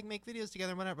all like make videos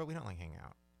together and whatever, but we don't like hang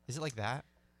out? Is it like that?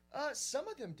 Some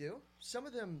of them do. Some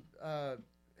of them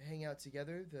hang out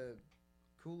together. The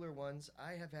cooler ones,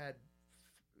 I have had,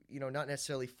 you know, not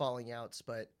necessarily falling outs,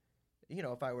 but you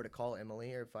know, if I were to call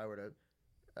Emily or if I were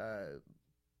to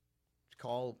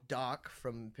call Doc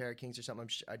from Pair Kings or something,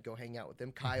 I'd go hang out with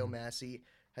them. Kyle Massey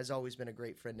has always been a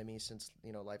great friend to me since,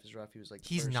 you know, Life is Rough. He was like,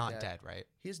 He's first not dad. dead, right?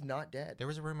 He's not dead. There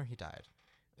was a rumor he died.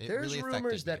 There's really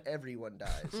rumors affected that me. everyone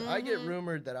dies. I get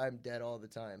rumored that I'm dead all the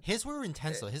time. His were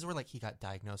intense though. His were like he got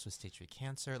diagnosed with stage 3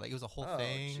 cancer. Like it was a whole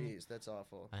thing. Oh, jeez, that's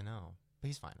awful. I know, but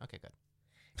he's fine. Okay, good.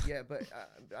 Yeah, but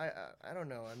I don't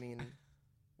know. I mean,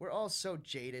 we're all so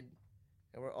jaded,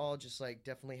 and we're all just like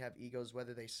definitely have egos,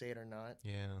 whether they say it or not.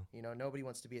 Yeah. You know, nobody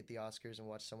wants to be at the Oscars and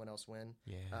watch someone else win.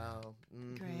 Yeah.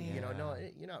 Great. You know, no,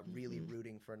 you're not really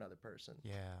rooting for another person.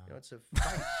 Yeah. You know, it's a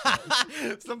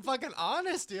fight. Some fucking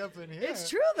honesty up in here. It's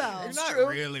true, though. You're not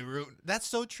really rooting. That's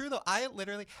so true, though. I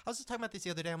was just talking about this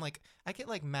the other day. I'm like, I get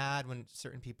like mad when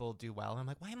certain people do well. I'm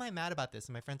like, why am I mad about this?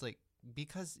 And my friend's like,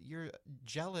 because you're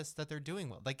jealous that they're doing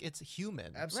well. Like, it's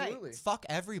human. Absolutely. Right. Fuck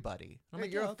everybody. I'm Yeah,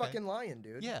 like, you're yeah, a okay. fucking lion,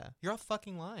 dude. Yeah, you're all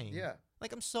fucking lying. Yeah.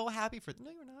 Like, I'm so happy for. No,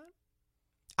 you're not.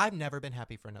 I've never been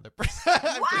happy for another person.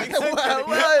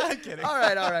 What? I'm kidding. All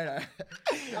right.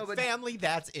 No, but Family,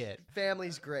 that's it.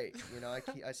 family's great. You know,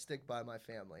 I stick by my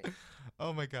family.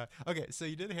 Oh my god. Okay, so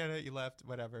you did Hannah, you left,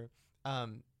 whatever.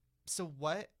 So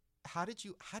what? How do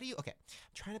you? Okay,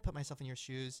 I'm trying to put myself in your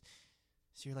shoes.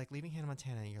 So you're like leaving Hannah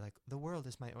Montana, and you're like, the world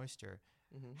is my oyster.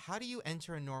 Mm-hmm. How do you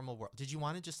enter a normal world? Did you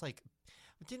want to just like?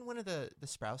 Didn't one of the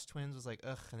Sprouse twins was like,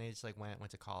 ugh, and they just like went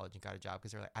to college and got a job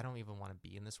because they're like, I don't even want to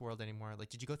be in this world anymore. Like,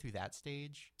 did you go through that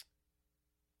stage?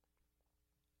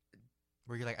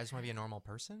 Where you're like, I just want to be a normal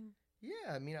person?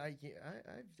 Yeah, I mean, I've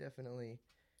definitely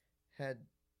had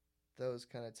those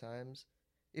kind of times.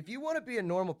 If you want to be a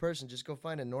normal person, just go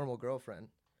find a normal girlfriend.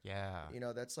 Yeah. You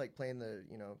know, that's like playing the,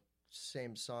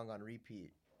 same song on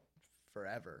repeat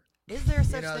forever. Is there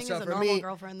such thing as a normal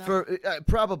girlfriend, though?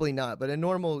 Probably not, but a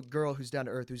normal girl who's down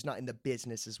to earth, who's not in the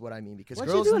business is what I mean. Because what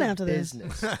girls you doing in after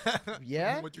business.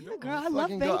 Yeah? What you doing? Girl, I love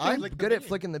bacon. I'm good at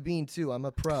flicking the bean, too. I'm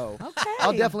a pro. Okay.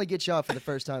 I'll definitely get you off for the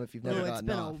first time if you've never it's gotten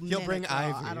been off. He'll bring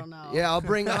Ivy. I don't know. Yeah, I'll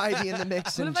bring Ivy in the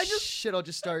mix, What and if I just shit'll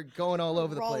just start going all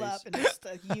over the place. Roll up and just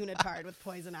a unitard with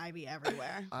poison ivy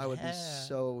everywhere. I would be Yeah.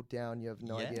 so down. You have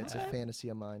no idea. It's a Okay. fantasy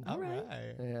of mine. All right.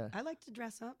 right. Yeah, I like to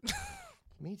dress up.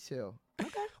 me too.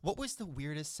 Okay. What was the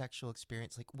weirdest sexual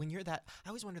experience? Like when you're that, I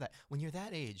always wonder that when you're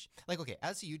that age, like, okay,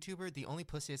 as a YouTuber, the only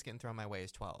pussy that's getting thrown my way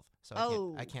is 12.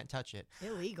 So I can't touch it.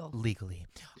 Illegal. Legally.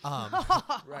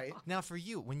 Right. Now for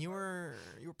you, when you were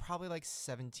probably like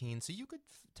 17, so you could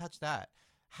touch that.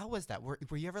 How was that? Were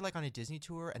you ever like on a Disney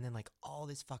tour and then like all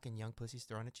this fucking young pussy's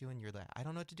thrown at you and you're like, I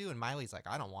don't know what to do. And Miley's like,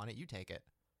 I don't want it. You take it.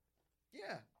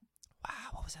 Yeah. Wow.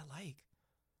 What was that like?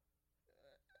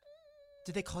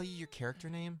 Did they call you your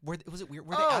character name? Was it weird?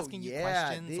 Were they asking you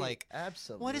questions like,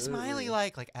 absolutely. what is Miley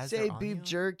like? Like as say they're on beef you?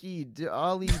 jerky,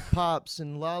 Ollie Pops,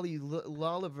 and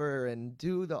Lolliver, and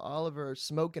do the Oliver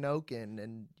smoking oaken,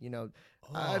 and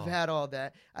I've had all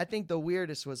that. I think the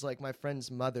weirdest was like my friend's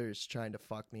mother's trying to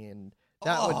fuck me, and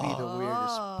that would be the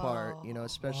weirdest part,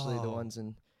 especially the Whoa. ones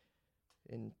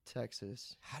in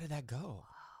Texas. How did that go?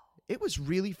 It was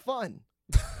really fun.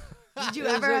 Did you It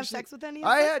was ever have actually- sex with any of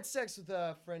I them? had sex with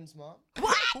a friend's mom.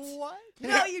 What?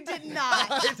 No, you did not.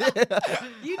 I did.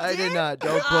 You I did did? not.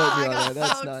 Don't quote Oh, me I on got that.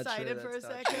 That's so not excited true. for a That's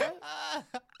not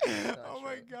second. Oh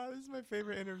my true. god, this is my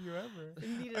favorite interview ever.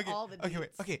 You needed all the Okay,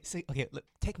 wait. deets. Okay, so look,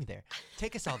 take me there.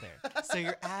 Take us all there. So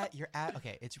you're at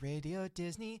okay, it's Radio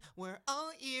Disney, we're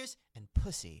all ears and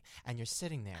pussy. And you're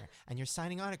sitting there and you're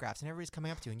signing autographs and everybody's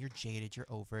coming up to you and you're jaded, you're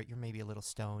over it, you're maybe a little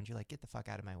stoned, you're like, get the fuck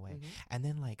out of my way. And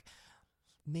then like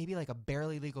maybe like a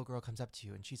barely legal girl comes up to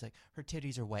you and she's like, her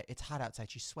titties are wet, it's hot outside,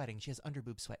 she's sweating, she has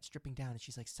underboob sweat stripping down, and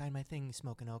she's like, sign my thing,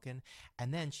 smoking oaken.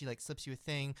 And then she like slips you a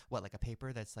thing, like a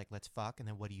paper that's like, let's fuck. And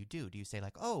then what do? Do you say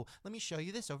like, oh, let me show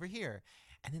you this over here?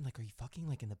 And then like, are you fucking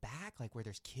like in the back, like where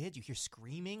there's kids, you hear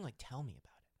screaming? Like, tell me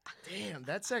about it. Damn,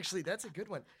 that's a good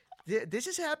one. This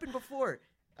has happened before.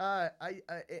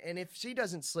 And if she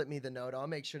doesn't slip me the note, I'll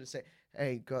make sure to say,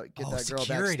 hey, go get that girl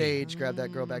security. backstage, grab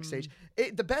that girl backstage.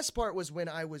 The best part was when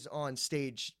I was on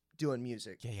stage doing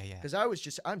music. Yeah.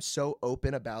 Because I'm so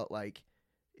open about like,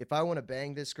 if I want to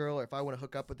bang this girl or if I want to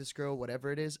hook up with this girl,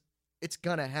 whatever it is, it's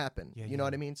gonna happen. Yeah, you know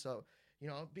what I mean? So,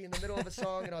 I'll be in the middle of a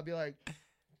song and I'll be like,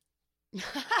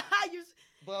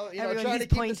 well, Everyone, trying he's to keep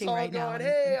the pointing song right now going. in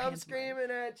Hey, I'm pantomime.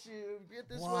 screaming at you. Get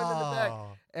this one in the back. Whoa.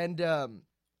 And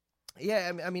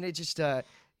yeah, I mean, it just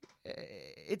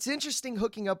it's interesting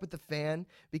hooking up with the fan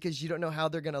because you don't know how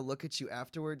they're gonna look at you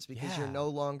afterwards because you're Yeah. no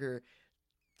longer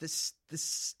the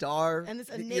star. And this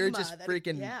enigma. You're just that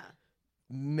freaking yeah.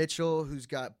 Mitchell who's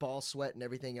got ball sweat and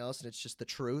everything else, and it's just the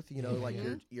truth. Like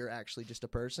you're actually just a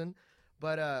person.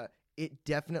 But it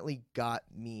definitely got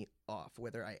me off.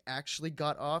 Whether I actually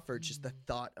got off or just the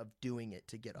thought of doing it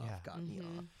to get off got me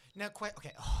off. Now,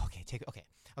 okay. Oh, okay.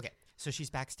 Okay. So she's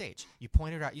backstage. You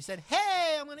pointed her out. You said,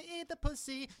 "Hey, I'm gonna eat the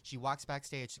pussy." She walks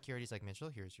backstage. Security's like, "Mitchell,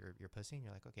 here's your pussy." And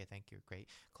you're like, "Okay, thank you, great."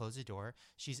 Close the door.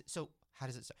 So how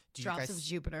does it start? Do Drops you guys, of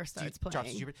Jupiter starts Drops of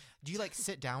playing. Jupiter. Do you like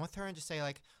sit down with her and just say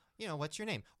like, what's your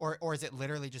name? Or is it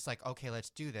literally just like, okay, let's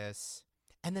do this?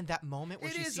 And then that moment where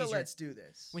It she is sees a your, let's do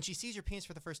this. when she sees your penis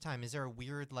for the first time, is there a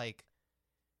weird like?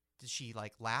 Does she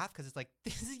like laugh because it's like,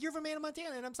 you're from Hannah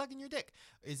Montana and I'm sucking your dick?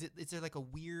 Is there like a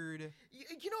weird?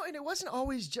 And it wasn't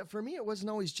always for me. It wasn't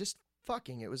always just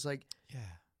fucking. It was like Yeah.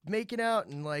 making out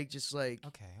and like just like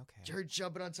Okay. her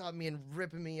jumping on top of me and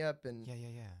ripping me up and Yeah.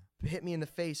 hit me in the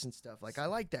face and stuff. Like I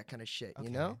like that kind of shit,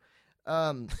 Okay.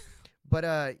 But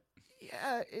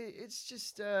yeah, it's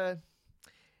just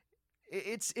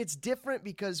it's different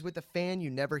because with a fan you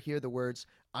never hear the words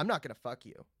 "I'm not gonna fuck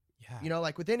you." Yeah.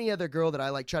 Like with any other girl that I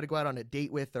like try to go out on a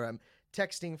date with or I'm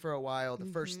texting for a while, the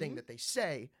first thing that they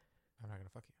say, I'm not gonna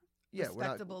fuck you. yeah, we're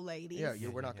not. Respectable ladies. Yeah, Yeah,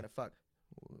 we're yeah, not gonna fuck.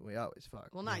 We always fuck.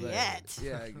 Well, not But, yet.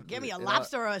 Yeah, Give me a it-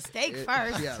 lobster or a steak it-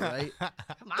 first. Yeah, right.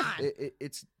 Come on.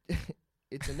 It's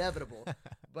it's inevitable.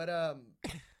 But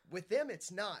with them,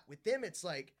 it's not. With them, it's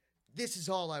like this is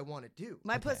all I want to do.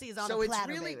 My pussy is on So a it's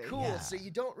platter, really baby. cool. Yeah. So you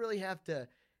don't really have to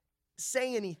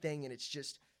say anything, and it's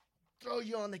just throw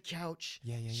you on the couch.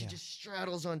 Yeah. She just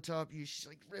straddles on top of you. She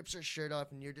like rips her shirt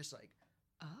off, and you're just like,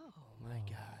 Oh. my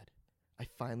God, I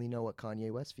finally know what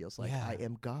Kanye West feels like. Yeah. I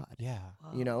am God. Yeah.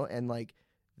 Whoa. And like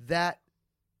that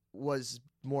was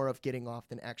more of getting off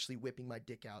than actually whipping my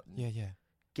dick out and Yeah.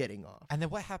 getting off. And then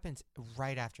what happens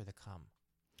right after the cum?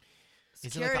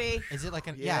 Security. Is it like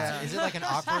an Yeah. Is it like an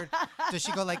awkward? Does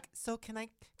she go like, so can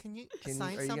you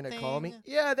sign Are you something? gonna call me?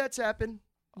 Yeah, that's happened.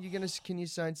 Can you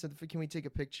sign something? Can we take a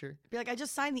picture? Be like, I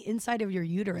just signed the inside of your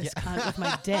uterus cunt with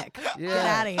my dick. Yeah. Get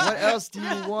out of here. What else do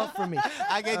you want from me?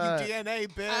 I gave you DNA,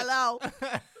 bitch. Hello.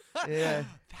 Yeah.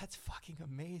 That's fucking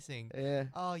amazing. Yeah.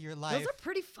 Oh, your life. Those are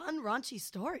pretty fun, raunchy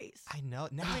stories. I know.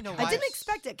 Now I know why. I didn't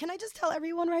expect it. Can I just tell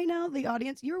everyone right now, the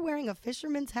audience, you're wearing a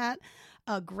fisherman's hat,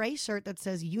 a gray shirt that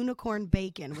says unicorn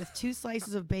bacon with 2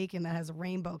 slices of bacon that has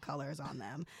rainbow colors on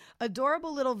them,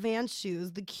 adorable little Vans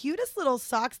shoes, the cutest little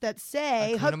socks that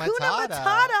say Hakuna Hakuna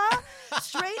Matata. Matata,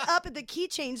 straight up at the key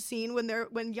change scene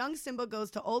when young Simba goes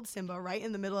to old Simba right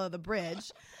in the middle of the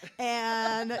bridge,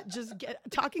 and just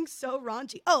talking so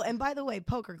raunchy. Oh, and by the way,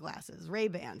 poker glasses,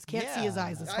 Ray-Bans, can't see his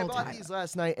eyes this I whole bought time. these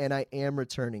last night, and I am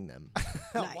returning them.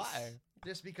 Nice. Why?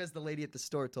 Just because the lady at the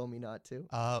store told me not to.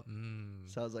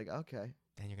 So I was like, okay.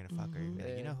 Then you're gonna fuck her. You're gonna be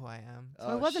like, you know who I am. So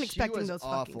I wasn't expecting she was those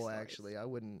fucking awful, stories. actually. I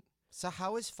wouldn't. So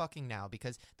how is fucking now?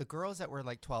 Because the girls that were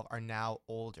like 12 are now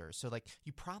older. So like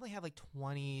you probably have like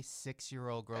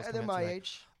 26-year-old girls. They're come my up to you like,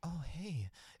 age. oh hey,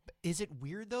 is it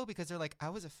weird though? Because they're like, I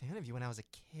was a fan of you when I was a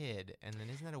kid, and then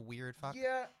isn't that a weird fuck?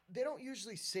 Yeah, they don't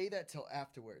usually say that till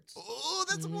afterwards. Oh,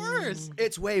 that's worse.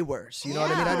 It's way worse. You know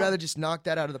what I mean? Yeah. I'd rather just knock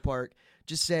that out of the park.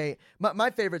 Just say my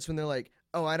favorite's when they're like,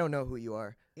 "Oh, I don't know who you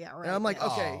are," Yeah, right. and I'm like, yeah.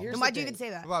 "Okay, Oh. here's Then the why'd you thing. even say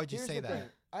that? Why would you Here's say the that? thing.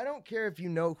 I don't care if you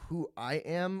know who I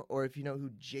am or if you know who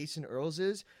Jason Earls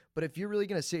is, but if you're really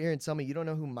gonna sit here and tell me you don't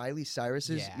know who Miley Cyrus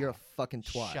is, Yeah. you're a fucking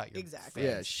twat. Shut your Exactly.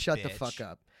 Yeah, face, shut the bitch. fuck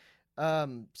up.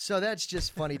 So that's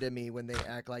just funny to me when they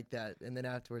act like that, and then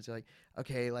afterwards they're like,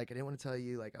 okay, like I didn't want to tell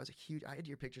you, like I had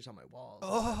your pictures on my walls,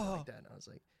 and stuff like that, and I was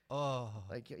Oh,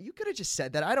 like, you could have just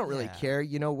said that. I don't really Yeah. care,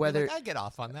 you know, You're whether. like, I get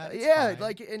off on that. It's Yeah, fine.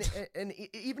 like, and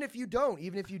even if you don't,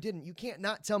 even if you didn't, you can't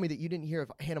not tell me that you didn't hear of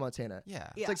Hannah Montana. yeah.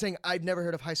 Yeah. It's like saying I've never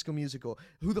heard of High School Musical.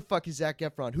 Who the fuck is Zac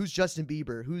Efron? Who's Justin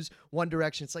Bieber? Who's One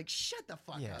Direction? It's like shut the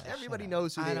fuck Yeah, up. shut Everybody up.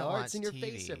 knows who I they don't are. watch It's in your TV.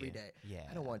 face every day. Yeah.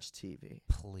 I don't watch TV.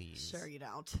 Please. Sure you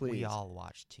don't. Please. We all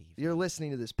watch TV. You're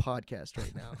listening to this podcast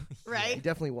right now. Right? You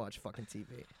definitely watch fucking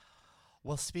TV.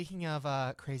 Well, speaking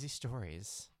of crazy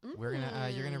stories, we're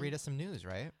gonna you're gonna read us some news,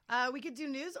 right? We could do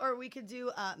news, or we could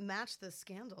do match the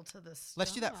scandal to the star.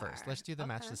 Let's do that first. Let's do the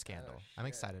match Okay. the scandal. Oh, I'm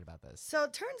shit. excited about this. So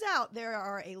it turns out there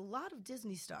are a lot of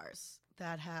Disney stars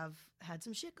that have had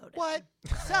some shit go down. What?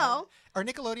 So Are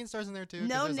Nickelodeon stars in there too? 'Cause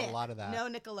no there's Nick, a lot of that. no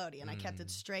Nickelodeon. I kept it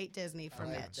straight Disney for I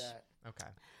like Mitch. that. Okay.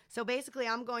 So basically,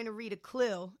 I'm going to read a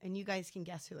clue, and you guys can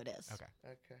guess who it is. Okay.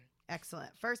 Okay.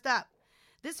 Excellent. First up,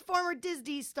 this former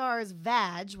Disney star's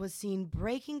vag was seen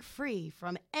breaking free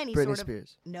from any Britney sort of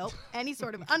Spears. nope, any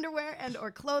sort of underwear and or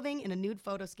clothing in a nude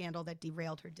photo scandal that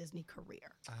derailed her Disney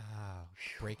career. Ah,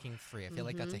 breaking free. I feel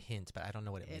like that's a hint, but I don't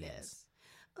know what it It means. is.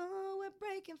 Oh, we're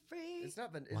breaking free. It's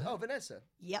not What? Vanessa.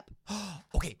 Yep.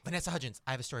 Okay, Vanessa Hudgens.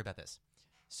 I have a story about this.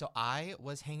 So I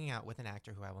was hanging out with an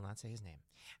actor who I will not say his name,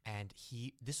 and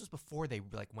this was before they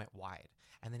like went wide.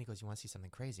 And then he goes, "You want to see something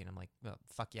crazy?" And I'm like, "Well,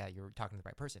 fuck yeah, you're talking to the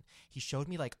right person." He showed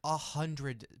me like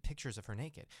 100 pictures of her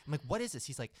naked. I'm like, "What is this?"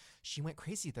 He's like, "She went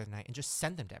crazy the other night and just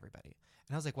sent them to everybody."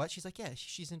 And I was like, "What?" She's like, "Yeah,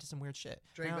 she's into some weird shit."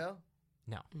 Drake And I- Bell.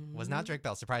 No, was not Drake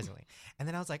Bell, surprisingly. And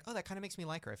then I was like, "Oh, that kind of makes me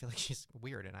like her. I feel like she's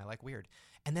weird, and I like weird."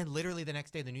 And then literally the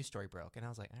next day, the news story broke, and I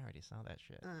was like, "I already saw that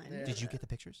shit." Yeah. Did you get the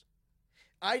pictures?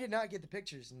 I did not get the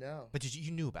pictures. No. But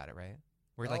you knew about it, right?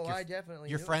 Where I definitely.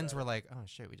 your knew friends about were it. like, "Oh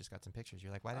shit, we just got some pictures."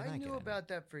 You're like, "Why didn't I I get knew it?" about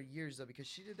that for years though because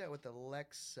she did that with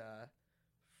Alexa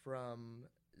from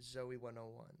Zoe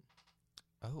 101.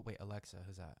 Oh wait, Alexa,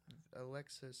 who's that?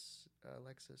 Alexa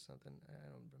something. I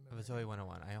don't It remember. was Zoe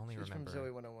 101. I only She's remember. from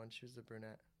Zoe 101. She was the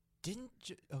brunette.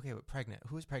 Okay, but pregnant.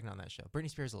 Who was pregnant on that show? Britney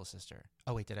Spears' little sister.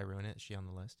 Oh wait, did I ruin it? Is she on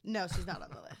the list? No, she's not on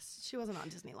the list. She wasn't on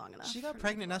Disney long enough. She got for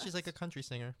pregnant. Now the she's like a list. country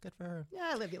singer. Good for her.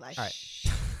 Yeah, live your life. All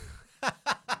right.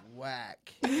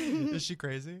 Whack. Is she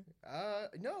crazy?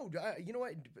 No. You know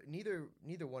what?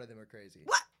 Neither one of them are crazy.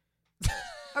 What?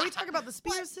 Are we talking about the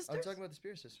Spears sisters? I'm talking about the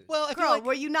Spears sisters. Well, I feel Girl, like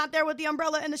were you not there with the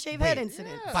umbrella and the shave head Wait.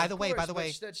 incident? Yeah, By of the way, course,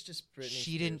 but that's just Britney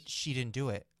she Spears. didn't do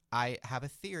it. I have a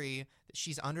theory that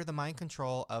she's under the mind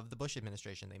control of the Bush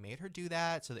administration. They made her do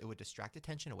that so that it would distract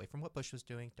attention away from what Bush was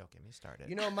doing. Don't get me started.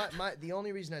 You know, the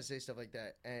only reason I say stuff like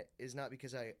that is not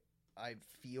because I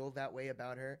feel that way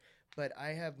about her, but I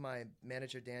have my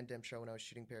manager Dan Demshaw when I was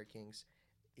shooting Pair of Kings.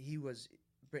 He was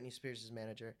Britney Spears'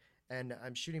 manager, and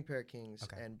I'm shooting Pair of Kings,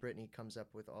 Okay. and Britney comes up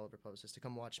with all of her publicists to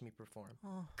come watch me perform.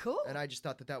 Oh, Cool. And I just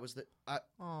thought that was the That's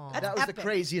that was epic. the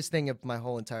craziest thing of my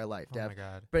whole entire life. To oh have my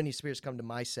God. Britney Spears come to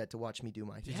my set to watch me do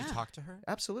my Did thing. you talk to her?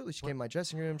 Absolutely, she What- came in my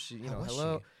dressing room. She, How was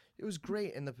hello. it was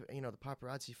great, and the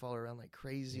paparazzi follow her around like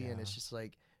crazy, and it's Yeah. just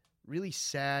like really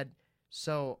sad.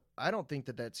 So I don't think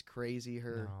that that's crazy.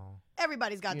 No.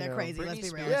 Everybody's got their crazy. Britney Let's be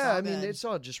real. Spears- Yeah, It's all I mean, good. it's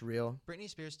all just real. Britney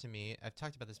Spears to me, I've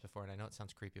talked about this before, and I know it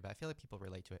sounds creepy, but I feel like people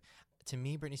relate to it. To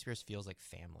me, Britney Spears feels like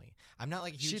family. I'm not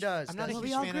like a huge. She does, I'm not a well, huge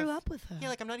we all fan grew of. up with her. Yeah,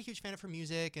 like I'm not a huge fan of her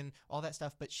music and all that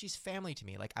stuff, but she's family to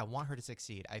me. Like I want her to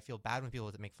succeed. I feel bad when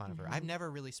people make fun of her. I've never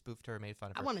really spoofed her or made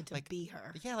fun of I her. wanted to like, be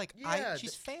her. Yeah, like Yeah,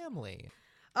 she's family.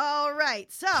 All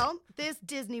right. So this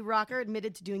Disney rocker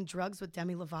admitted to doing drugs with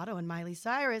Demi Lovato and Miley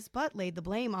Cyrus, but laid the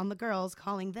blame on the girls,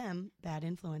 calling them bad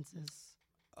influences.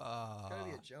 It's gotta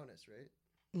be a Jonas, right?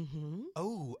 Mm-hmm.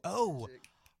 Music.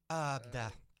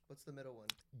 The What's the middle one?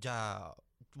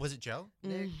 was it Joe?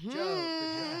 Nick, Mhm. Joe.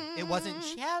 Good job. It wasn't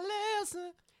jealous.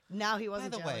 Now he By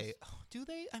wasn't the jealous. way, do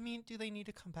they need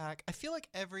to come back? I feel like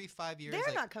every 5 years. They're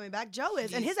like, not coming back. Joe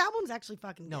is, and he's- his album's actually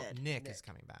fucking No, good. Nick Nick. is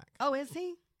coming back. Oh, is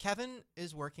he? Kevin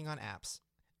is working on apps.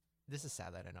 This is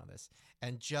sad that I know this.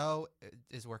 And Joe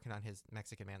is working on his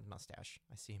Mexican man mustache.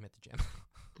 I see him at the gym.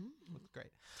 Looks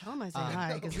great. Tell him I say Um,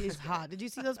 hi because he's hot. Did you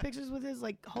see those pictures with his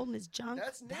like holding his junk?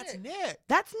 That's Nick. That's Nick.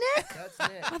 That's Nick. That's I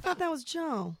Nick. thought that was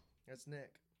Joe. That's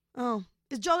Nick. Oh,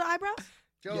 is Joe the eyebrows?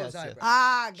 Joe's Yes, yes. eyebrows.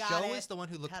 Ah, got Joe it. is the one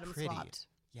who looked Had him pretty. swapped.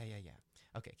 Yeah.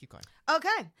 Okay, keep going.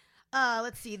 Okay.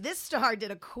 Let's see. This star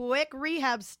did a quick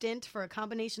rehab stint for a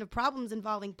combination of problems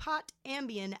involving pot,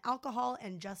 Ambien, alcohol,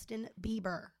 and Justin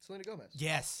Bieber. Selena Gomez.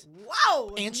 Yes.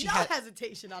 Wow! And she no had-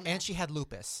 hestation on that. And she had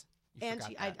lupus. You And forgot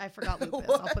she, that. I forgot lupus.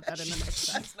 I'll put that in the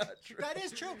next one. That's not true. That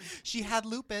is true. She had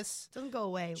lupus. Doesn't go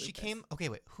away. She lupus. came. Okay,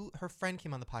 wait. Her friend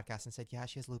came on the podcast and said, "Yeah,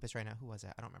 she has lupus right now." Who was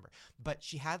that? I don't remember. But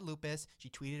she had lupus. She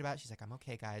tweeted about it. She's like, "I'm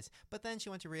okay, guys." But then she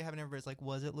went to rehab, and everybody's like,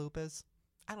 "Was it lupus?"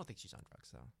 I don't think she's on drugs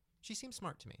though. She seems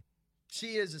smart to me,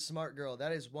 She is a smart girl.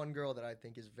 That is one girl that I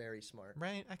think is very smart.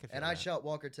 right? I could. Feel And I that. shot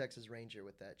Walker, Texas Ranger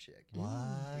with that chick.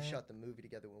 What? We shot the movie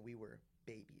together when we were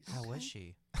babies. How was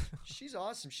she? She's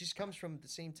awesome. She comes from the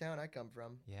same town I come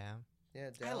from. Yeah, Yeah,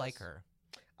 I like Dallas. her.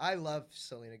 I love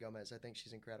Selena Gomez. I think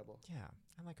she's incredible. Yeah,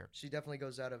 I like her. She definitely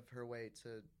goes out of her way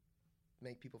to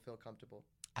make people feel comfortable.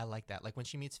 I like that. Like when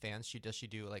she meets fans, she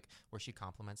do like where she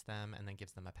compliments them and then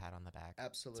gives them a pat on the back.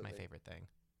 Absolutely. It's my favorite thing.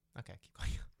 Okay, keep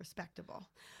going. Respectable.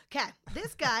 Okay,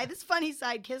 this guy, this funny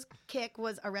sidekick,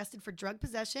 was arrested for drug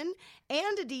possession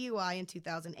and a DUI in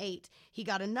 2008. He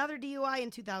got another DUI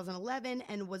in 2011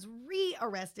 and was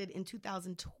re-arrested in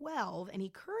 2012. And he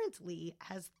currently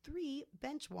has 3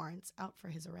 bench warrants out for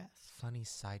his arrest. Funny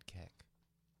sidekick.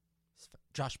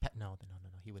 Josh Pett. No.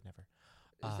 He would never.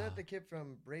 Is that the kid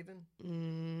from Raven?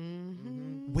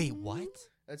 Mm-hmm. Wait, what?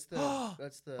 That's the.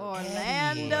 That's the.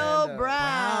 Orlando Orlando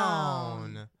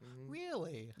Brown. Mhm.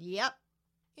 Really? Yep.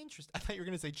 Interesting. I thought you were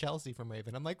going to say Chelsea from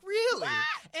Raven. I'm like, really?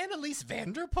 Annalise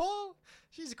Vanderpool?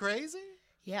 She's crazy?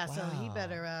 Yeah, so he Wow.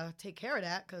 better take care of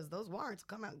that because those warrants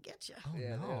will come out and get you. Oh,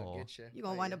 Yeah, no. they'll get you. You're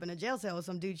going to wind up in a jail cell with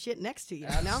some dude shit next to you,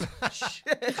 you know? Shit.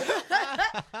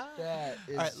 That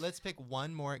is. All right, let's pick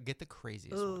one more. Get the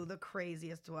craziest Ooh, one. the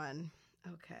craziest one.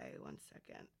 Okay, 1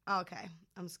 second. Okay,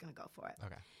 I'm just going to go for it.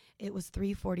 Okay. It was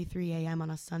 3:43 a.m.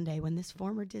 on a Sunday when this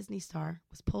former Disney star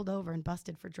was pulled over and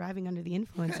busted for driving under the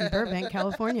influence in Burbank,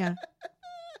 California.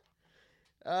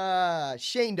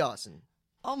 Shane Dawson.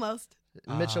 Almost.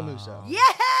 Mitchell Musso. Yay!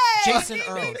 Jason Ding,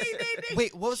 ding, Earls. ding, ding, ding.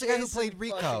 Wait, what was the guy who Jason played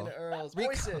Rico? fucking Earls.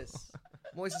 Rico. Moises.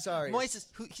 Moises Arias.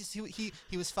 Moises,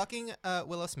 he was fucking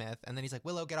Willow Smith, and then he's like,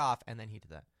 Willow, get off, and then he did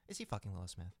that. Is he fucking Willow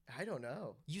Smith? I don't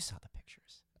know. You saw the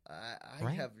pictures. I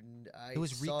Right? have. I It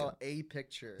was saw Rico. a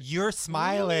picture. You're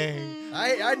smiling.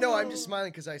 I know. I'm just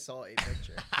smiling because I saw a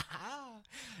picture.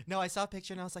 No, I saw a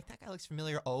picture, and I was like, that guy looks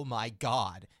familiar. Oh, my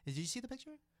God. Did you see the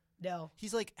picture? No.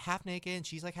 He's like half naked, and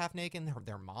she's like half naked, and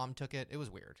their mom took it. It was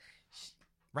weird.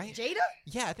 Right? Jada?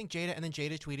 Yeah, I think Jada, and then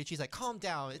Jada tweeted, she's like, calm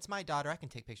down. It's my daughter. I can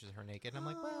take pictures of her naked. And I'm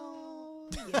like, well,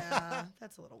 Oh, yeah,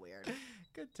 that's a little weird.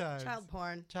 good times. Child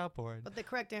porn. Child porn. But the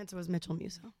correct answer was Mitchell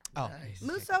Musso. Oh. Nice.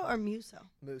 Musso or Musso?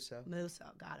 Musso. Musso,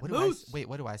 got it. What do I wait,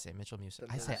 what do I say? Mitchell Musso.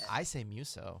 The I say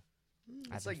Musso.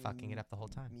 I've It's been like fucking it up the whole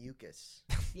time. Mucus.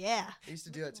 Yeah. They used to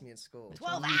do that to me in school.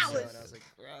 12 Muso, hours. And I was like,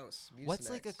 gross. What's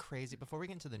like a Mucinex. crazy, before we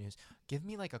get into the news, give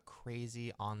me like a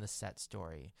crazy on the set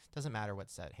story. Doesn't matter what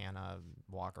set, Hannah,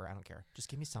 Walker, I don't care. Just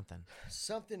give me something.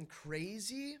 Something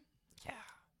crazy? Yeah.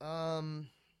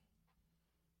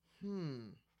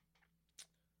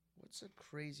 What's a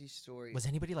crazy story? Was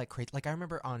anybody like crazy? Like I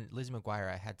remember on Lizzie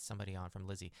McGuire, I had somebody on from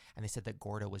Lizzie, and they said that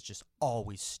Gordo was just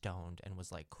always stoned and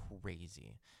was like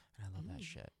crazy. And I love that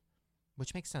shit.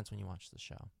 Which makes sense when you watch the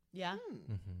show. Yeah.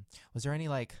 Was there any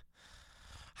like,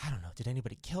 I don't know, did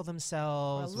anybody kill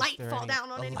themselves? Or a Was light there fall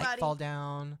down on a light anybody? fall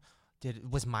down?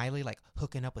 Was Miley like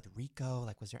hooking up with Rico?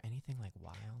 Like, was there anything like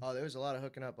wild? Oh, there was a lot of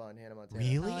hooking up on Hannah Montana.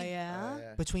 Really? Oh, yeah?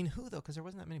 Yeah. Between who though? Because there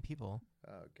wasn't that many people.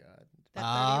 Oh God. That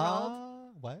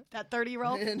 30-year-old? What? That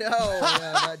 30-year-old? No,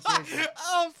 not Jason.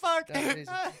 Oh fuck! Not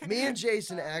Jason. Me and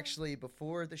Jason actually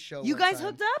before the show. You one guys time,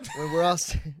 hooked up? when we're all.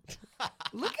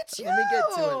 Look at you. Let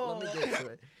me get to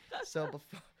it. So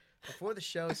before the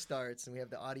show starts and we have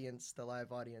the audience, the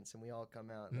live audience, and we all come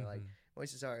out and they're like,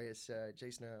 Moises Arias,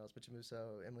 Jason Earls, Mitchel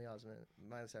Musso, Emily Osment,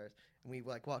 Miley Cyrus, and we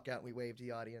like walk out and we wave to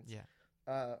the audience.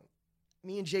 Yeah.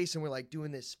 Me and Jason were like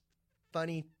doing this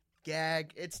funny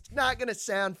gag. It's not gonna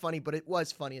sound funny, but it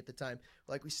was funny at the time.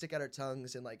 Like we stick out our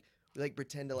tongues and like we like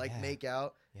pretend to like make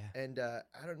out. Yeah. And I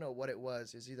don't know what it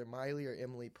was. It was either Miley or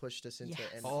Emily pushed us into it,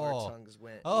 and Oh. our tongues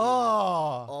went Oh,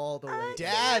 all the way.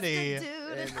 Daddy. And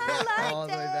we went all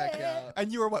the way back out. And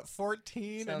you were what,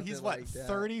 14, and he's Something what, like that.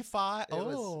 35? It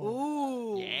was-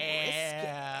 Ooh.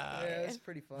 Yeah. Yeah, it was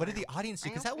pretty fun. What did the audience do?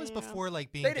 Because that was before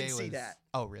like being They gay didn't see was. that.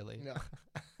 Oh, really? No.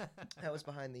 That was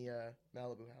behind the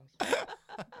Malibu house.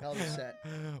 Malibu set.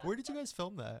 Where did you guys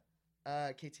film that?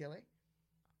 KTLA.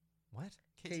 What?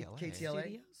 KTLA.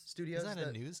 Studios? Studios. Is that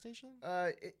a news station?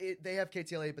 They have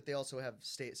KTLA, but they also have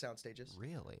sound stages.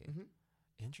 Really? Mhm.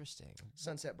 Interesting.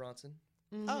 Sunset Bronson.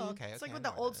 Oh, okay. It's okay, like I with know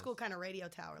the where old that school is. kind of radio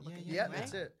tower looking Yeah, Yeah, thing,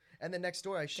 that's right? it. And then next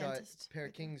door, I shot Dentist. Pair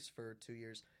of Kings for 2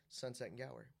 years, Sunset and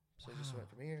Gower. So I just went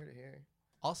from here to here.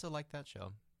 Also like that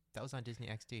show. That was on Disney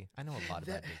XD. I know a lot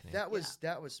about Disney. That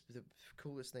was the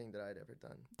coolest thing that I'd ever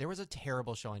done. There was a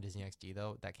terrible show on Disney XD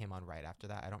though that came on right after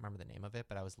that. I don't remember the name of it,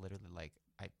 but I was literally like,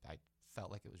 I felt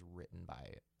like it was written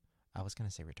by. I was gonna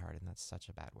say retarded, and that's such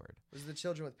a bad word. Was it the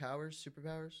children with powers,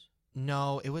 superpowers?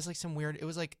 No, it was like some weird. It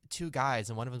was like two guys,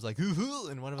 and one of them's like hoo-hoo,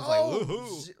 and one of them's like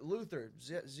woohoo. Luther,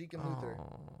 Zeke and Luther.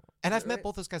 Oh. And I've met Right.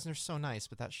 both those guys, and they're so nice.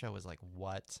 But that show was like,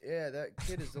 what? Yeah, that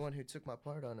kid is the one who took my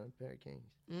part on Pair of Kings.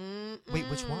 Wait,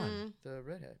 which one? The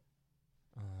redhead.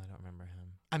 Oh, I don't remember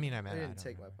him. I mean, I I meant didn't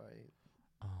take my part.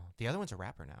 Oh, the other one's a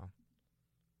rapper now.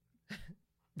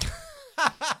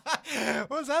 What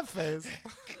was that face?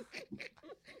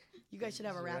 You guys should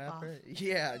have a rap off.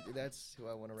 Yeah, that's who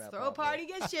I want to rap Throw a off party,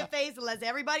 get shit faced, and let's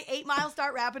everybody 8 Mile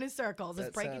start rapping in circles. Let's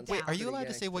That break it sounds- down. Wait, are you Pretty allowed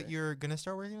to say what gangster. you're gonna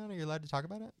start working on? Are you allowed to talk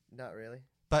about it? Not really.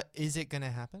 But is it gonna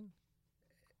happen?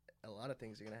 A lot of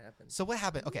things are gonna happen. So what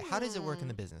happened? Okay, how does it work in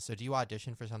the business? So do you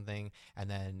audition for something and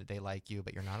then they like you,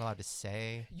 but you're not allowed to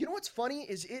say? You know what's funny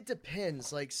is it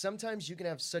depends. Like sometimes you can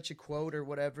have such a quote or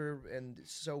whatever, and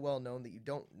it's so well known that you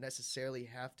don't necessarily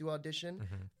have to audition.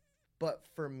 Mhm. But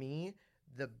for me,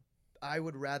 I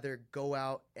would rather go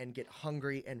out and get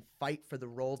hungry and fight for the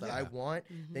role that I Yeah. want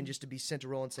than just to be sent a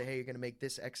role and say, hey, you're going to make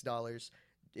this X dollars.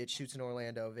 It shoots in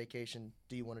Orlando, vacation.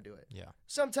 Do you want to do it? Yeah.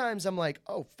 Sometimes I'm like,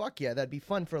 oh, fuck yeah, that'd be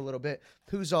fun for a little bit.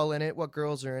 Who's all in it? What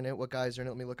girls are in it? What guys are in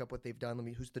it? Let me look up what they've done.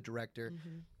 Who's the director?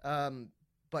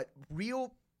 But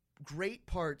real great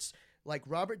parts like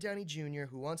Robert Downey Jr.,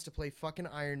 who wants to play fucking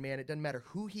Iron Man. It doesn't matter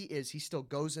who he is. He still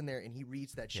goes in there and he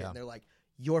reads that shit. Yeah. And they're like,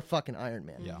 you're fucking Iron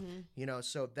Man. Yeah. You know,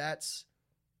 so that's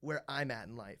where I'm at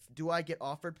in life. Do I get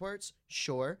offered parts?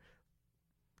 Sure.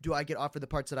 Do I get offered the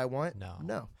parts that I want? No.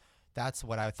 No. That's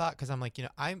what I thought, because I'm like,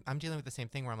 I'm dealing with the same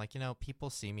thing where I'm like, people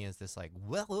see me as this like,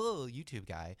 whoa, YouTube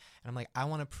guy. And I'm like, I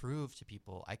want to prove to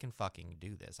people I can fucking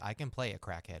do this. I can play a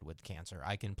crackhead with cancer.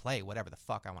 I can play whatever the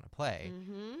fuck I want to play.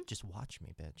 Just watch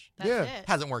me, bitch. That's Yeah. it.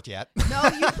 Hasn't worked yet. No,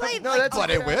 you played No, like that's But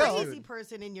a it will. crazy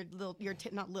person in your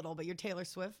not little, but your Taylor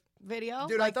Swift video.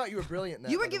 Dude, I thought you were brilliant in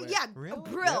that. You were by the giving, way. yeah, Really?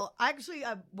 Brill. I actually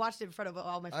watched it in front of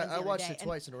all my friends. I the other watched day, it and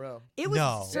twice in a row. It was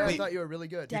No. Yeah, so I thought you were really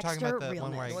good. You're talking about the Dexter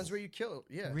one where The I, ones where you kill.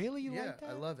 Yeah. Really? You Yeah, like that?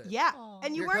 I love it. yeah, Aw.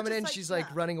 and you You're weren't coming just in, like, she's like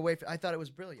no. running away. I thought it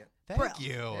was brilliant. Thank Brill.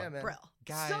 you. Yeah, man. Brill.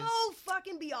 Guys. So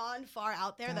fucking beyond far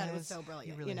out there that it was Guys, so brilliant.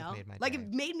 you really have made my like day.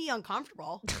 it made me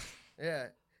uncomfortable. Yeah.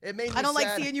 It made me I don't like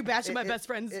sad. seeing you bashing my best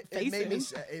friend's it face made me in.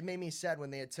 it made me sad when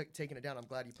they had taken it down. I'm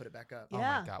glad you put it back up. Oh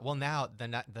Yeah. my god. Well, now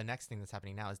the next thing that's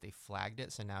happening now is they flagged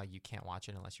it, so now you can't watch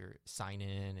it unless you're sign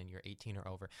in and you're 18 or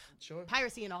over. Sure.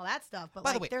 Piracy and all that stuff. But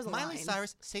By like, the way, there's a Miley line.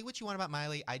 Cyrus, say what you want about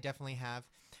Miley. I definitely have.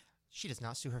 She does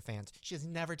not sue her fans. She has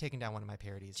never taken down one of my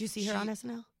parodies. Did you see her on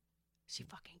SNL? She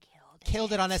fucking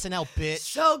Killed it on SNL, bitch.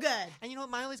 So good. And you know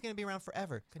what? Miley's gonna be around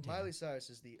forever. Continue. Miley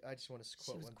Cyrus is the. I just want to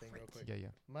quote was one thing real quick. Yeah, yeah.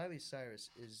 Miley Cyrus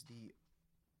is the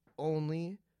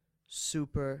only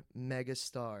super mega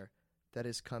star that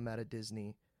has come out of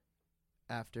Disney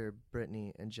after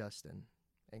Britney and Justin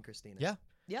and Christina. Yeah.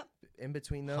 Yep. In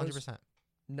between those, 100%.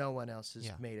 no one else has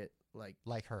Yeah. made it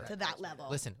like her. To that level.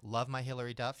 Listen, love my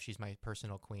Hillary Duff. She's my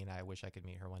personal queen. I wish I could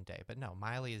meet her one day. But no,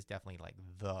 Miley is definitely like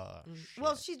the shit.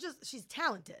 Well, she's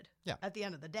talented. Yeah. At the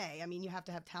end of the day. I mean, you have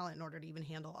to have talent in order to even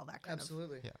handle all that kind of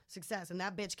success. And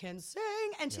that bitch can sing.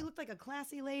 And she looked like a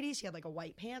classy lady. She had like a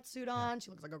white pantsuit on. She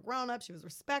looked like a grown-up. She was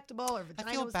respectable. Her vagina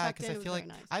I feel was bad tucked in. because I feel like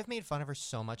nice. I've made fun of her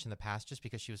so much in the past just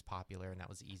because she was popular and that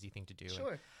was the easy thing to do.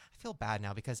 Sure. And I feel bad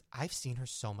now because I've seen her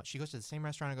so much. She goes to the same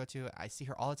restaurant I go to. I see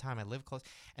her all the time. I live close.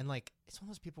 And like, it's one of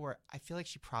those people where I feel like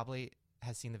she probably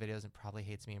has seen the videos and probably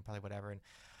hates me and probably whatever. And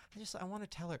I want to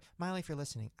tell her, Miley, if you're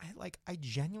listening, I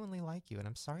genuinely like you. And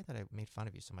I'm sorry that I made fun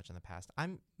of you so much in the past.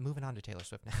 I'm moving on to Taylor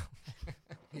Swift now.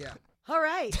 Yeah. All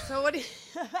right. So what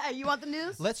you want the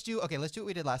news? Let's do what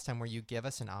we did last time where you give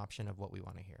us an option of what we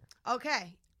want to hear.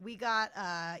 Okay. We got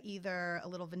either a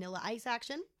little Vanilla Ice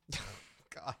action.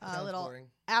 God. A little boring.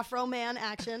 Afro Man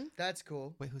action. That's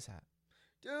cool. Wait, who's that?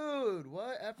 Dude,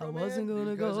 what? Afro I Man? wasn't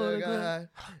gonna because go I to got club. high.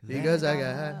 Because I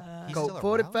got high. He's Colt still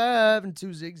 45 and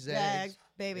 2 zigzags. Zags,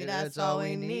 baby, that's all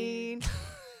we need.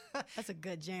 That's a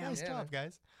good jam. Nice job,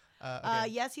 guys.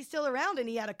 Yes, he's still around, and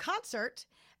he had a concert.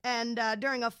 And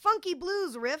during a funky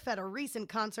blues riff at a recent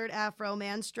concert, Afro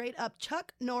Man straight up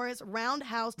Chuck Norris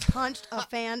roundhouse punched a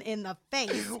fan in the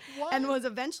face and was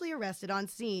eventually arrested on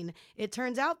scene. It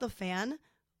turns out the fan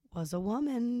was a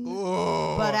woman.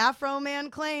 Ooh. But Afro Man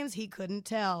claims he couldn't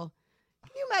tell.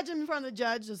 Can you imagine in front of the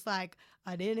judge just like,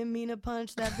 I didn't mean to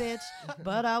punch that bitch,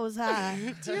 but I was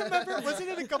high. Do you remember, wasn't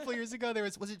it a couple of years ago,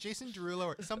 was it Jason Derulo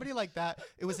or somebody like that?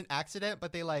 It was an accident,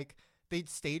 but they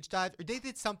stage dived or they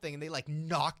did something and they like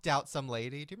knocked out some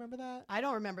lady. Do you remember that? I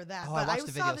don't remember that. Oh, but I watched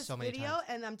the saw video this so many video times.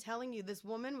 and I'm telling you, this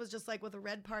woman was just like with a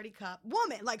red party cup.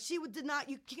 Like she did not,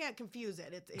 you can't confuse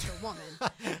it. It's a woman.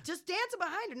 Just dancing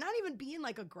behind her, not even being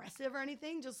like aggressive or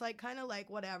anything, just like kind of like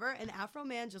whatever. And Afro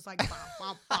Man just like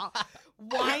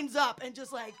winds up and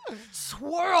just like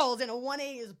swirls in a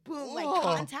 180 is boom, like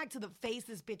contact to the face.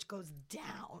 This bitch goes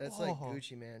down. That's like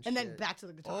Gucci Man and shit. then back to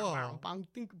the guitar.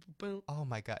 Boom. Oh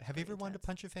my God. Have you ever wanted to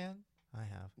punch a fan? I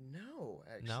have. No,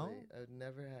 actually. No? I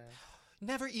never have.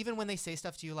 Never, even when they say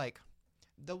stuff to you like,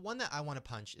 the one that I want to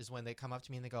punch is when they come up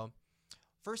to me and they go,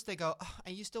 first they go,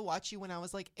 I used to watch you when I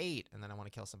was like 8, and then I want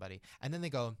to kill somebody. And then they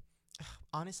go,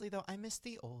 honestly though, I miss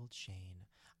the old Shane.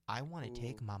 I want to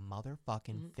take my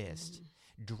motherfucking fist,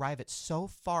 drive it so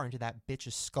far into that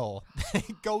bitch's skull that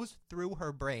it goes through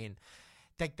her brain.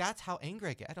 Like, that's how angry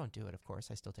I get. I don't do it, of course.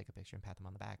 I still take a picture and pat them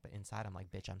on the back. But inside, I'm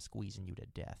like, bitch, I'm squeezing you to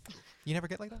death. You never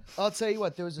get like that? I'll tell you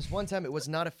what. There was this one time. It was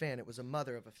not a fan. It was a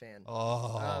mother of a fan.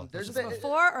 Oh. There's Is this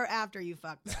before or after you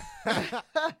fucked her?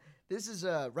 This is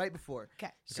right before.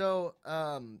 Okay. So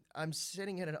I'm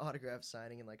sitting at an autograph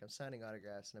signing, and like I'm signing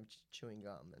autographs, and I'm chewing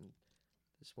gum, and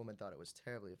this woman thought it was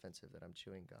terribly offensive that I'm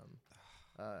chewing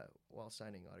gum while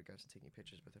signing autographs and taking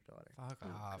pictures with her daughter. Fuck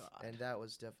off. And that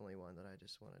was definitely one that I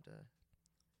just wanted to.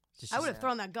 I would have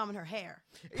thrown that gum in her hair.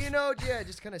 You know, yeah,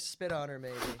 just kind of spit on her,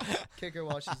 maybe kick her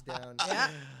while she's down. Yeah.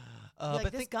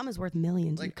 But this gum is worth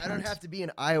millions. Like I don't have to be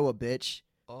in Iowa, bitch.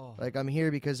 Oh. Like I'm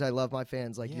here because I love my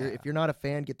fans. Like if you're not a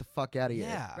fan, get the fuck out of here.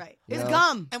 Yeah. Right. You It's know?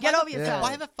 gum. And Get why over the- yourself.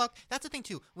 Why the fuck? That's the thing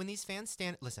too. When these fans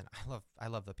stand, listen, I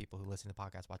love the people who listen to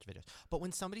podcasts, watch videos. But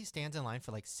when somebody stands in line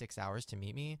for like 6 hours to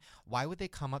meet me, why would they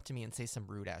come up to me and say some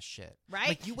rude ass shit? Right.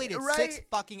 Like you waited Right. 6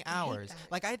 fucking hours. that.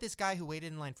 Like I had this guy who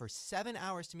waited in line for 7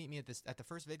 hours to meet me at the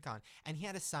first VidCon, and he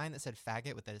had a sign that said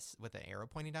faggot with an arrow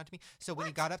pointing down to me. So when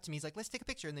he got up to me, he's like, "Let's take a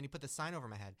picture," and then he put the sign over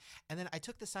my head. And then I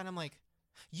took the sign. I'm like,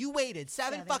 you waited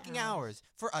 7 fucking hours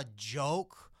for a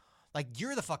joke? Like,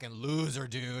 you're the fucking loser,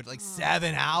 dude. Like,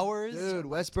 7 hours? Dude,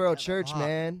 Westboro Church, Fuck.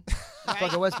 man.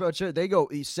 Fucking Westboro Church. They go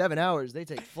 7 hours. They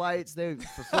take flights. They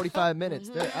for 45 minutes.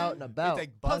 They're out and about. They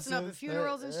take buses. Posting up at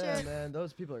funerals and Yeah, shit. man,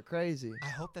 those people are crazy. I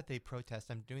hope that they protest.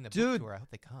 I'm doing the book Dude, tour. I hope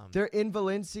they come. They're in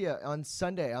Valencia on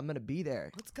Sunday. I'm gonna be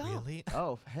there. Let's go. Really?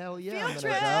 Oh hell yeah! Field I'm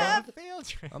gonna trip. go. Field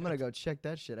trip. I'm gonna go check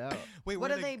that shit out. Wait,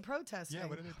 What are they protesting? Yeah,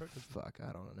 what are they protesting? Fuck,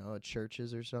 I don't know.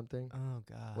 Churches or something. Oh,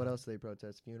 God. What else do they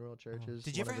protest? Funeral churches.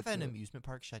 Did you ever One of have the an two. amusement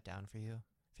park shut down for you?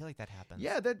 I feel like that happens.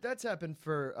 Yeah, that's happened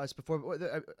for us before.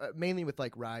 But, mainly with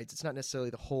like rides. It's not necessarily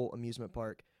the whole amusement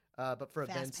park. But for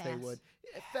Fast events, pass. they would.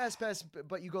 Yeah, Fast Pass,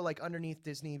 but you go like underneath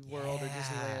Disney World or Yeah.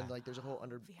 Disneyland. Like there's a whole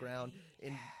underground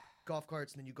in golf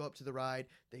carts, and then you go up to the ride.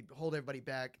 They hold everybody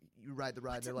back. You ride the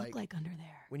ride. What's they're it like look like under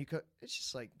there? when you cut. It's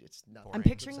just like it's nothing. I'm Boring.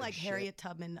 picturing Looks like shit. Harriet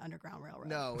Tubman Underground Railroad.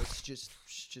 No, it's just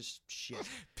shit.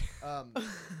 And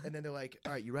then they're like,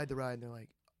 all right, you ride the ride, and they're like,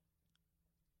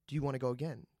 do you want to go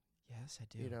again? Yes, I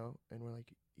do. You know, and we're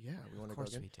like, yeah, we want of to go course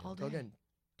again. we do. All Go day. again.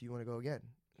 Do you want to go again?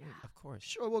 Of course.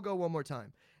 Sure, we'll go one more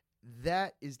time.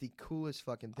 That is the coolest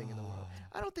fucking thing in the world.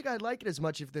 Oh. I don't think I'd like it as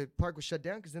much if the park was shut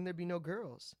down because then there'd be no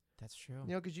girls. That's true.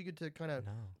 You know, because you get to kind of.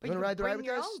 No. But You want to ride the ride bring with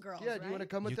your us? own girls, Yeah, do you want to right?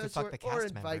 come with You could us fuck the or cast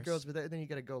invite members. girls with it? Then you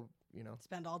got to go, you know.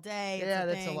 Spend all day. Yeah,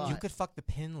 it's that's a thing. lot. You could fuck the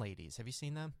pin ladies. Have you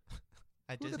seen them?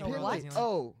 At Who the Disney pin World, what? ladies? Disneyland?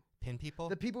 Oh, Pin people?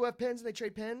 the people who have pins and they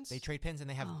trade pins? They trade pins and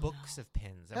they have Oh, books no. of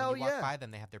pins. And Hell when you walk yeah. by them,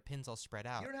 they have their pins all spread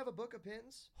out. You don't have a book of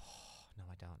pins? No,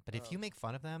 I don't. But if Oh. you make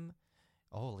fun of them,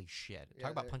 holy shit. Yeah,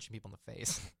 Talk about they're- punching people in the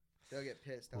face. They'll get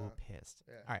pissed, Ooh, huh? pissed.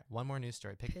 Yeah. All right, one more news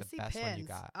story. Pick Pissy the best pins. one you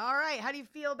got. All right. How do you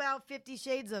feel about 50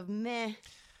 Shades of Meh?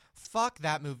 Fuck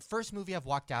that movie. First movie I've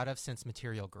walked out of since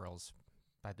Material Girls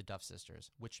by the Duff Sisters,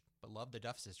 which love the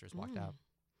Duff Sisters walked out.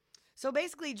 So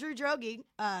basically, Drew Droege,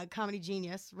 comedy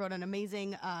genius, wrote an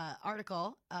amazing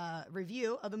article,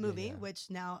 review of the movie, yeah. which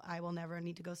now I will never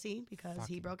need to go see because he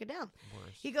Fucking broke it down.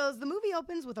 Worse. He goes, the movie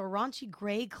opens with a raunchy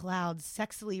gray cloud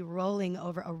sexily rolling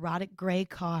over erotic gray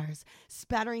cars,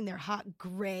 spattering their hot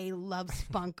gray love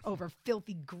spunk over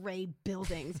filthy gray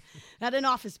buildings. At an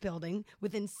office building,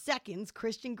 within seconds,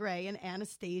 Christian Grey and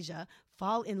Anastasia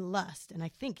fall in lust, and I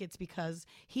think it's because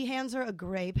he hands her a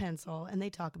gray pencil and they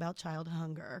talk about child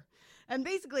hunger. And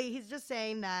basically, he's just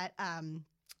saying that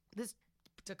this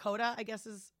Dakota, I guess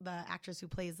is the actress who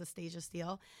plays Anastasia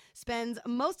Steele, spends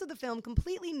most of the film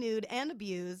completely nude and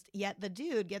abused, yet the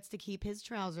dude gets to keep his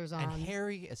trousers on. And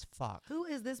hairy as fuck. Who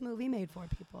is this movie made for,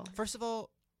 people? First of all,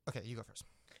 okay, you go first.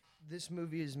 This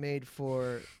movie is made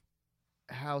for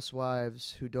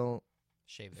housewives who don't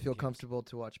Shave their feel pubes. comfortable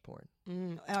to watch porn.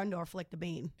 Or flick the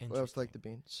bean. Or else like Interesting. the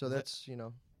bean. So The- that's, you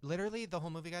know. Literally the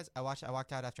whole movie, guys. I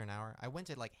walked out after an hour. I went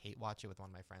to like hate watch it with one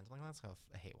of my friends. I'm like, let's go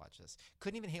hate watch this.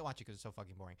 Couldn't even hate watch it because it's so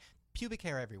fucking boring. Pubic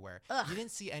hair everywhere. Ugh. You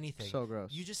didn't see anything. So gross.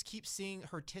 You just keep seeing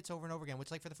her tits over and over again, which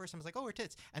like for the first time I was like, oh, her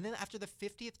tits. And then after the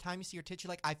 50th time you see her tits, you're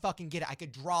like, I fucking get it. I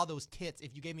could draw those tits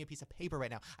if you gave me a piece of paper right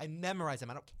now. I memorize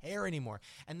them. I don't care anymore.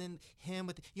 And then him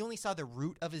with you only saw the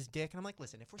root of his dick, and I'm like,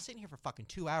 listen, if we're sitting here for fucking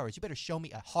 2 hours, you better show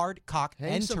me a hard cock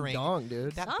Hang some entering dong,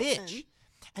 dude. that Something. bitch.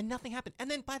 And nothing happened. And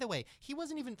then, by the way, he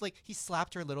wasn't even like, he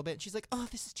slapped her a little bit. And she's like, oh,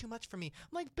 this is too much for me.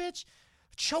 I'm like, bitch,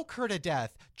 choke her to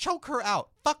death. Choke her out.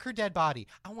 Fuck her dead body.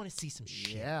 I want to see some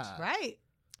shit. Yeah. Right?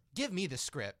 Give me the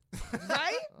script.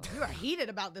 Right? You are heated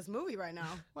about this movie right now.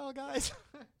 Well, guys,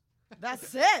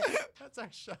 That's it. that's our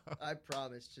show. I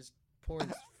promise. Just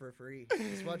porn's for free.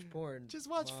 Just watch porn. Just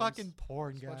watch moms. fucking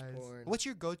porn, Just guys. watch porn. What's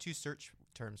your go-to search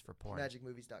terms for porn?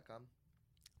 Magicmovies.com.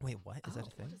 Wait, what? Is that a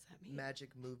What thing? does that mean?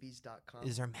 Magicmovies.com.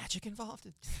 Is there magic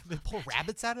involved? They pull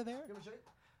rabbits out of there? You want me to show you?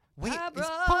 Wait, he's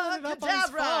pulling it up on his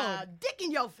Abracadabra. phone. Dick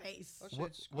in your face. Oh, shit,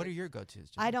 What are squid. your go-tos?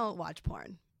 I don't watch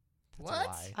porn. That's What? a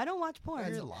lie. I don't watch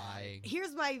porn. You're lying.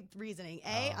 Here's my reasoning.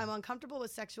 A, Oh. I'm uncomfortable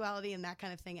with sexuality and that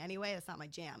kind of thing anyway. That's not my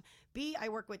jam. B, I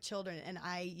work with children and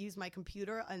I use my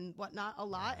computer and whatnot a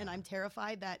lot, and I'm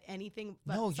terrified that anything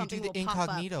but No, you do something the will pop up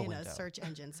incognito in window. a search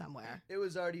engine somewhere. It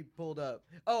was already pulled up.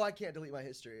 Oh, I can't delete my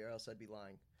history or else I'd be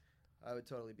lying. I would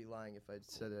totally be lying if I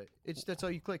said it. That's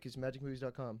all you click is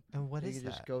magicmovies.com. And what you is can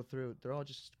that? just go through. They're all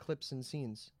just clips and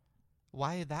scenes.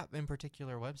 Why that in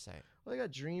particular website? Well, they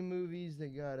got dream movies. They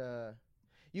got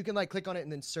you can like click on it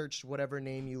and then search whatever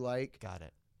name you like. Got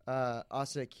it.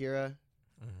 Asa Akira.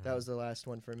 Mhm. That was the last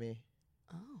one for me.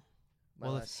 Oh. My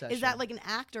Well, last session. Is that like an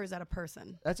act or is that a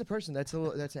person? That's a person. That's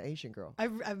an Asian girl.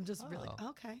 I'm just really Oh.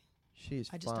 okay. She's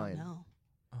I just fine. don't know.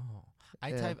 Oh,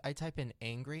 Yeah. I type in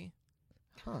angry,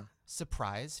 Huh.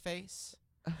 surprise face,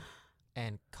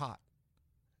 and caught.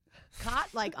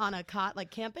 Cot, like on a cot,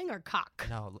 like camping, or cock?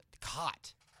 No,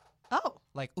 caught. Oh.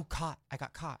 Like, ooh, caught. I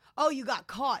got caught. Oh, you got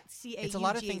caught. C-A-U-G-H-T. It's a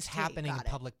lot of things happening in Got it.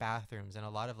 public bathrooms and a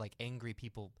lot of like angry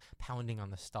people pounding on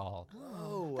the stall.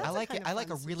 Oh, That's I a like kind it. of I like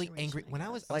a fun really situation, angry. I When I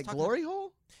was guess. like talking- Glory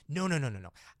Hole? No.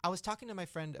 I was talking to my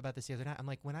friend about this the other night. I'm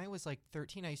like, when I was like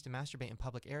 13, I used to masturbate in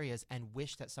public areas and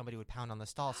wish that somebody would pound on the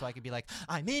stall so I could be like,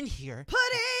 I'm in here.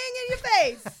 Pudding in your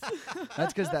face.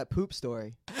 That's because that poop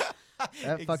story.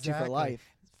 That fucked you for life.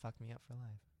 Fucked me up for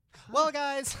life. Well,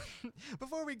 guys,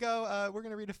 before we go, we're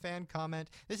going to read a fan comment.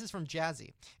 This is from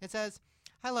Jazzy. It says,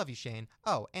 I love you, Shane.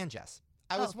 Oh, and Jess.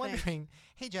 I was thanks. wondering,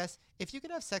 hey, Jess, if you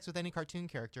could have sex with any cartoon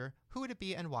character, who would it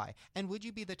be and why? And would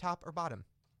you be the top or bottom?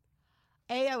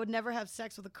 A, I would never have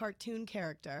sex with a cartoon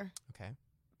character Okay.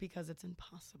 because it's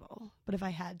impossible. But if I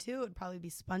had to, it would probably be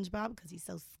SpongeBob because he's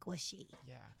so squishy.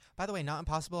 Yeah. By the way, not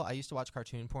impossible. I used to watch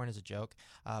cartoon porn as a joke.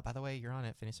 By the way, you're on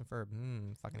it. Phineas and Ferb.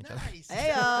 Fucking each other. Nice.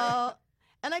 Ayo.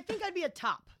 And I think I'd be a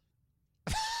top.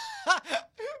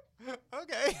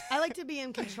 Okay. I like to be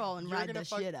in control and ride the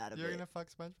shit out of it. You're gonna fuck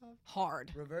SpongeBob?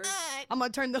 Hard. Reverse. I'm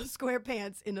gonna turn those square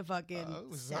pants into fucking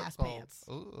sass circle. pants.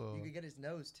 Ooh. You could get his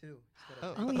nose too.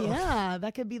 Oh yeah,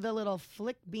 that could be the little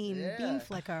bean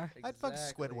flicker. I'd fuck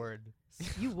Squidward.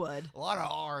 You would. A lot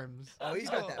of arms. Oh, he's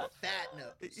got that fat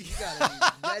nose. You gotta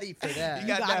be ready for that.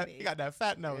 You got that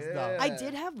fat nose, dog. I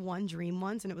did have one dream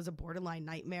once, and it was a borderline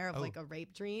nightmare of like a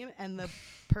rape dream, and the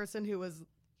person who was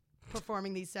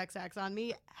performing these sex acts on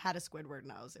me had a Squidward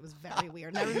nose. It was very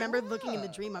weird. And I remember looking in the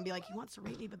dream, I'd be like, he wants to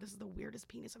rape me, but this is the weirdest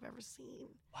penis I've ever seen.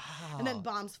 Wow. And then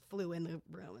bombs flew in the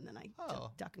room, and then I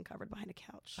duck and covered behind a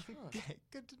couch. Okay,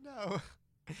 good to know.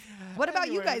 What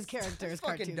about you guys, characters? That's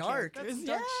fucking cartoon dark. Characters?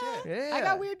 That's dark shit. Yeah. I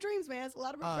got weird dreams, man. It's a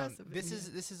lot of impressive. This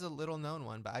is a little known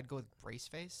one, but I'd go with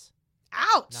Braceface.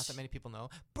 Ouch! Not that many people know.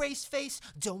 Braceface,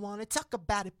 don't want to talk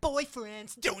about it.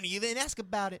 Boyfriends, don't even ask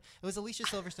about it. It was Alicia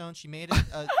Silverstone. She made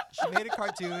a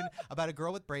cartoon about a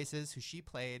girl with braces who she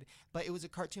played, but it was a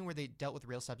cartoon where they dealt with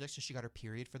real subjects. So she got her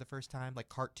period for the first time, like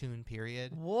cartoon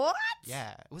period. What?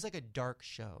 Yeah, it was like a dark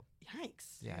show.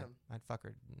 Yikes. Yeah, I'd fuck her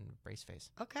in Braceface.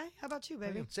 Okay, how about you,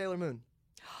 baby? Sailor Moon.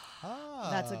 Oh,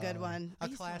 That's a good one. A I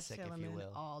used to watch classic, Sailor if you Moon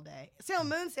will. all day. Sailor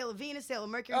Moon, Sailor Venus, Sailor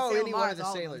Mercury, Oh, Sailor any Mars, one of the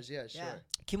all them. sailors. Yeah, sure.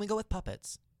 Can we go with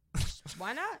puppets?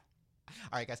 Why not?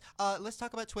 All right, guys. Let's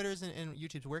talk about Twitters and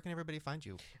YouTubes. Where can everybody find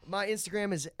you? My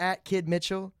Instagram is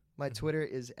 @KidMitchell. My Twitter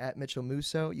is @Mitchel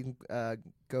Musso. You can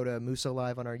go to Musso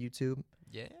Live on our YouTube.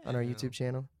 Yeah. On our YouTube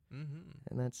channel. Mm-hmm.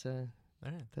 And that's All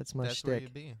right. that's my That's shtick. where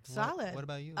you'd be. Solid. What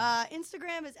about you?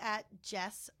 Instagram is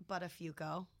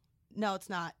 @Buttafuoco. No, it's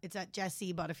not. It's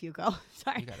 @Jessie Buttafuoco.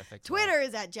 Sorry. You gotta fix Twitter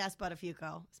is @Jess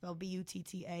Buttafuoco. Spelled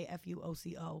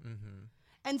BUTTAFUOCO. Mm-hmm.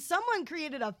 And someone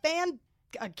created a fan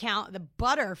account, the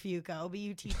Butterfuoco,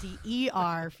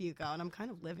 BUTTER Fuco, and I'm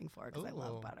kind of living for it because I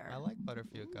love butter. I like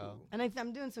Butterfuoco. And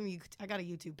I'm doing I got a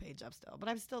YouTube page up still, but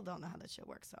I still don't know how that shit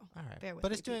works. So All right, bear with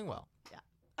but me, it's doing well. Yeah,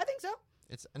 I think so.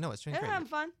 It's doing Yeah, great. I'm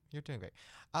fun. You're doing great.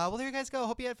 Well, there you guys go.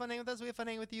 Hope you had fun hanging with us. We had fun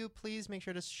hanging with you. Please make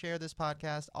sure to share this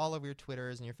podcast all over your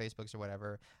Twitters and your Facebooks or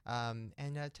whatever. And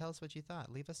tell us what you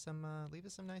thought. Leave us some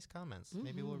nice comments.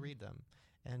 Maybe we'll read them.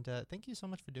 And thank you so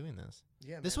much for doing this.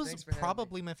 Yeah, man, this was thanks for having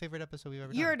probably my favorite episode we've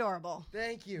ever done. You're adorable.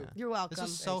 Thank you. Yeah. You're welcome. This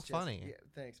was so Thanks, Jess. funny. Yeah,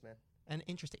 thanks, man. And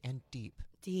interesting and deep.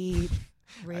 Deep,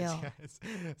 All right, real. guys.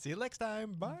 See you next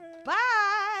time. Bye.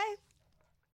 Bye.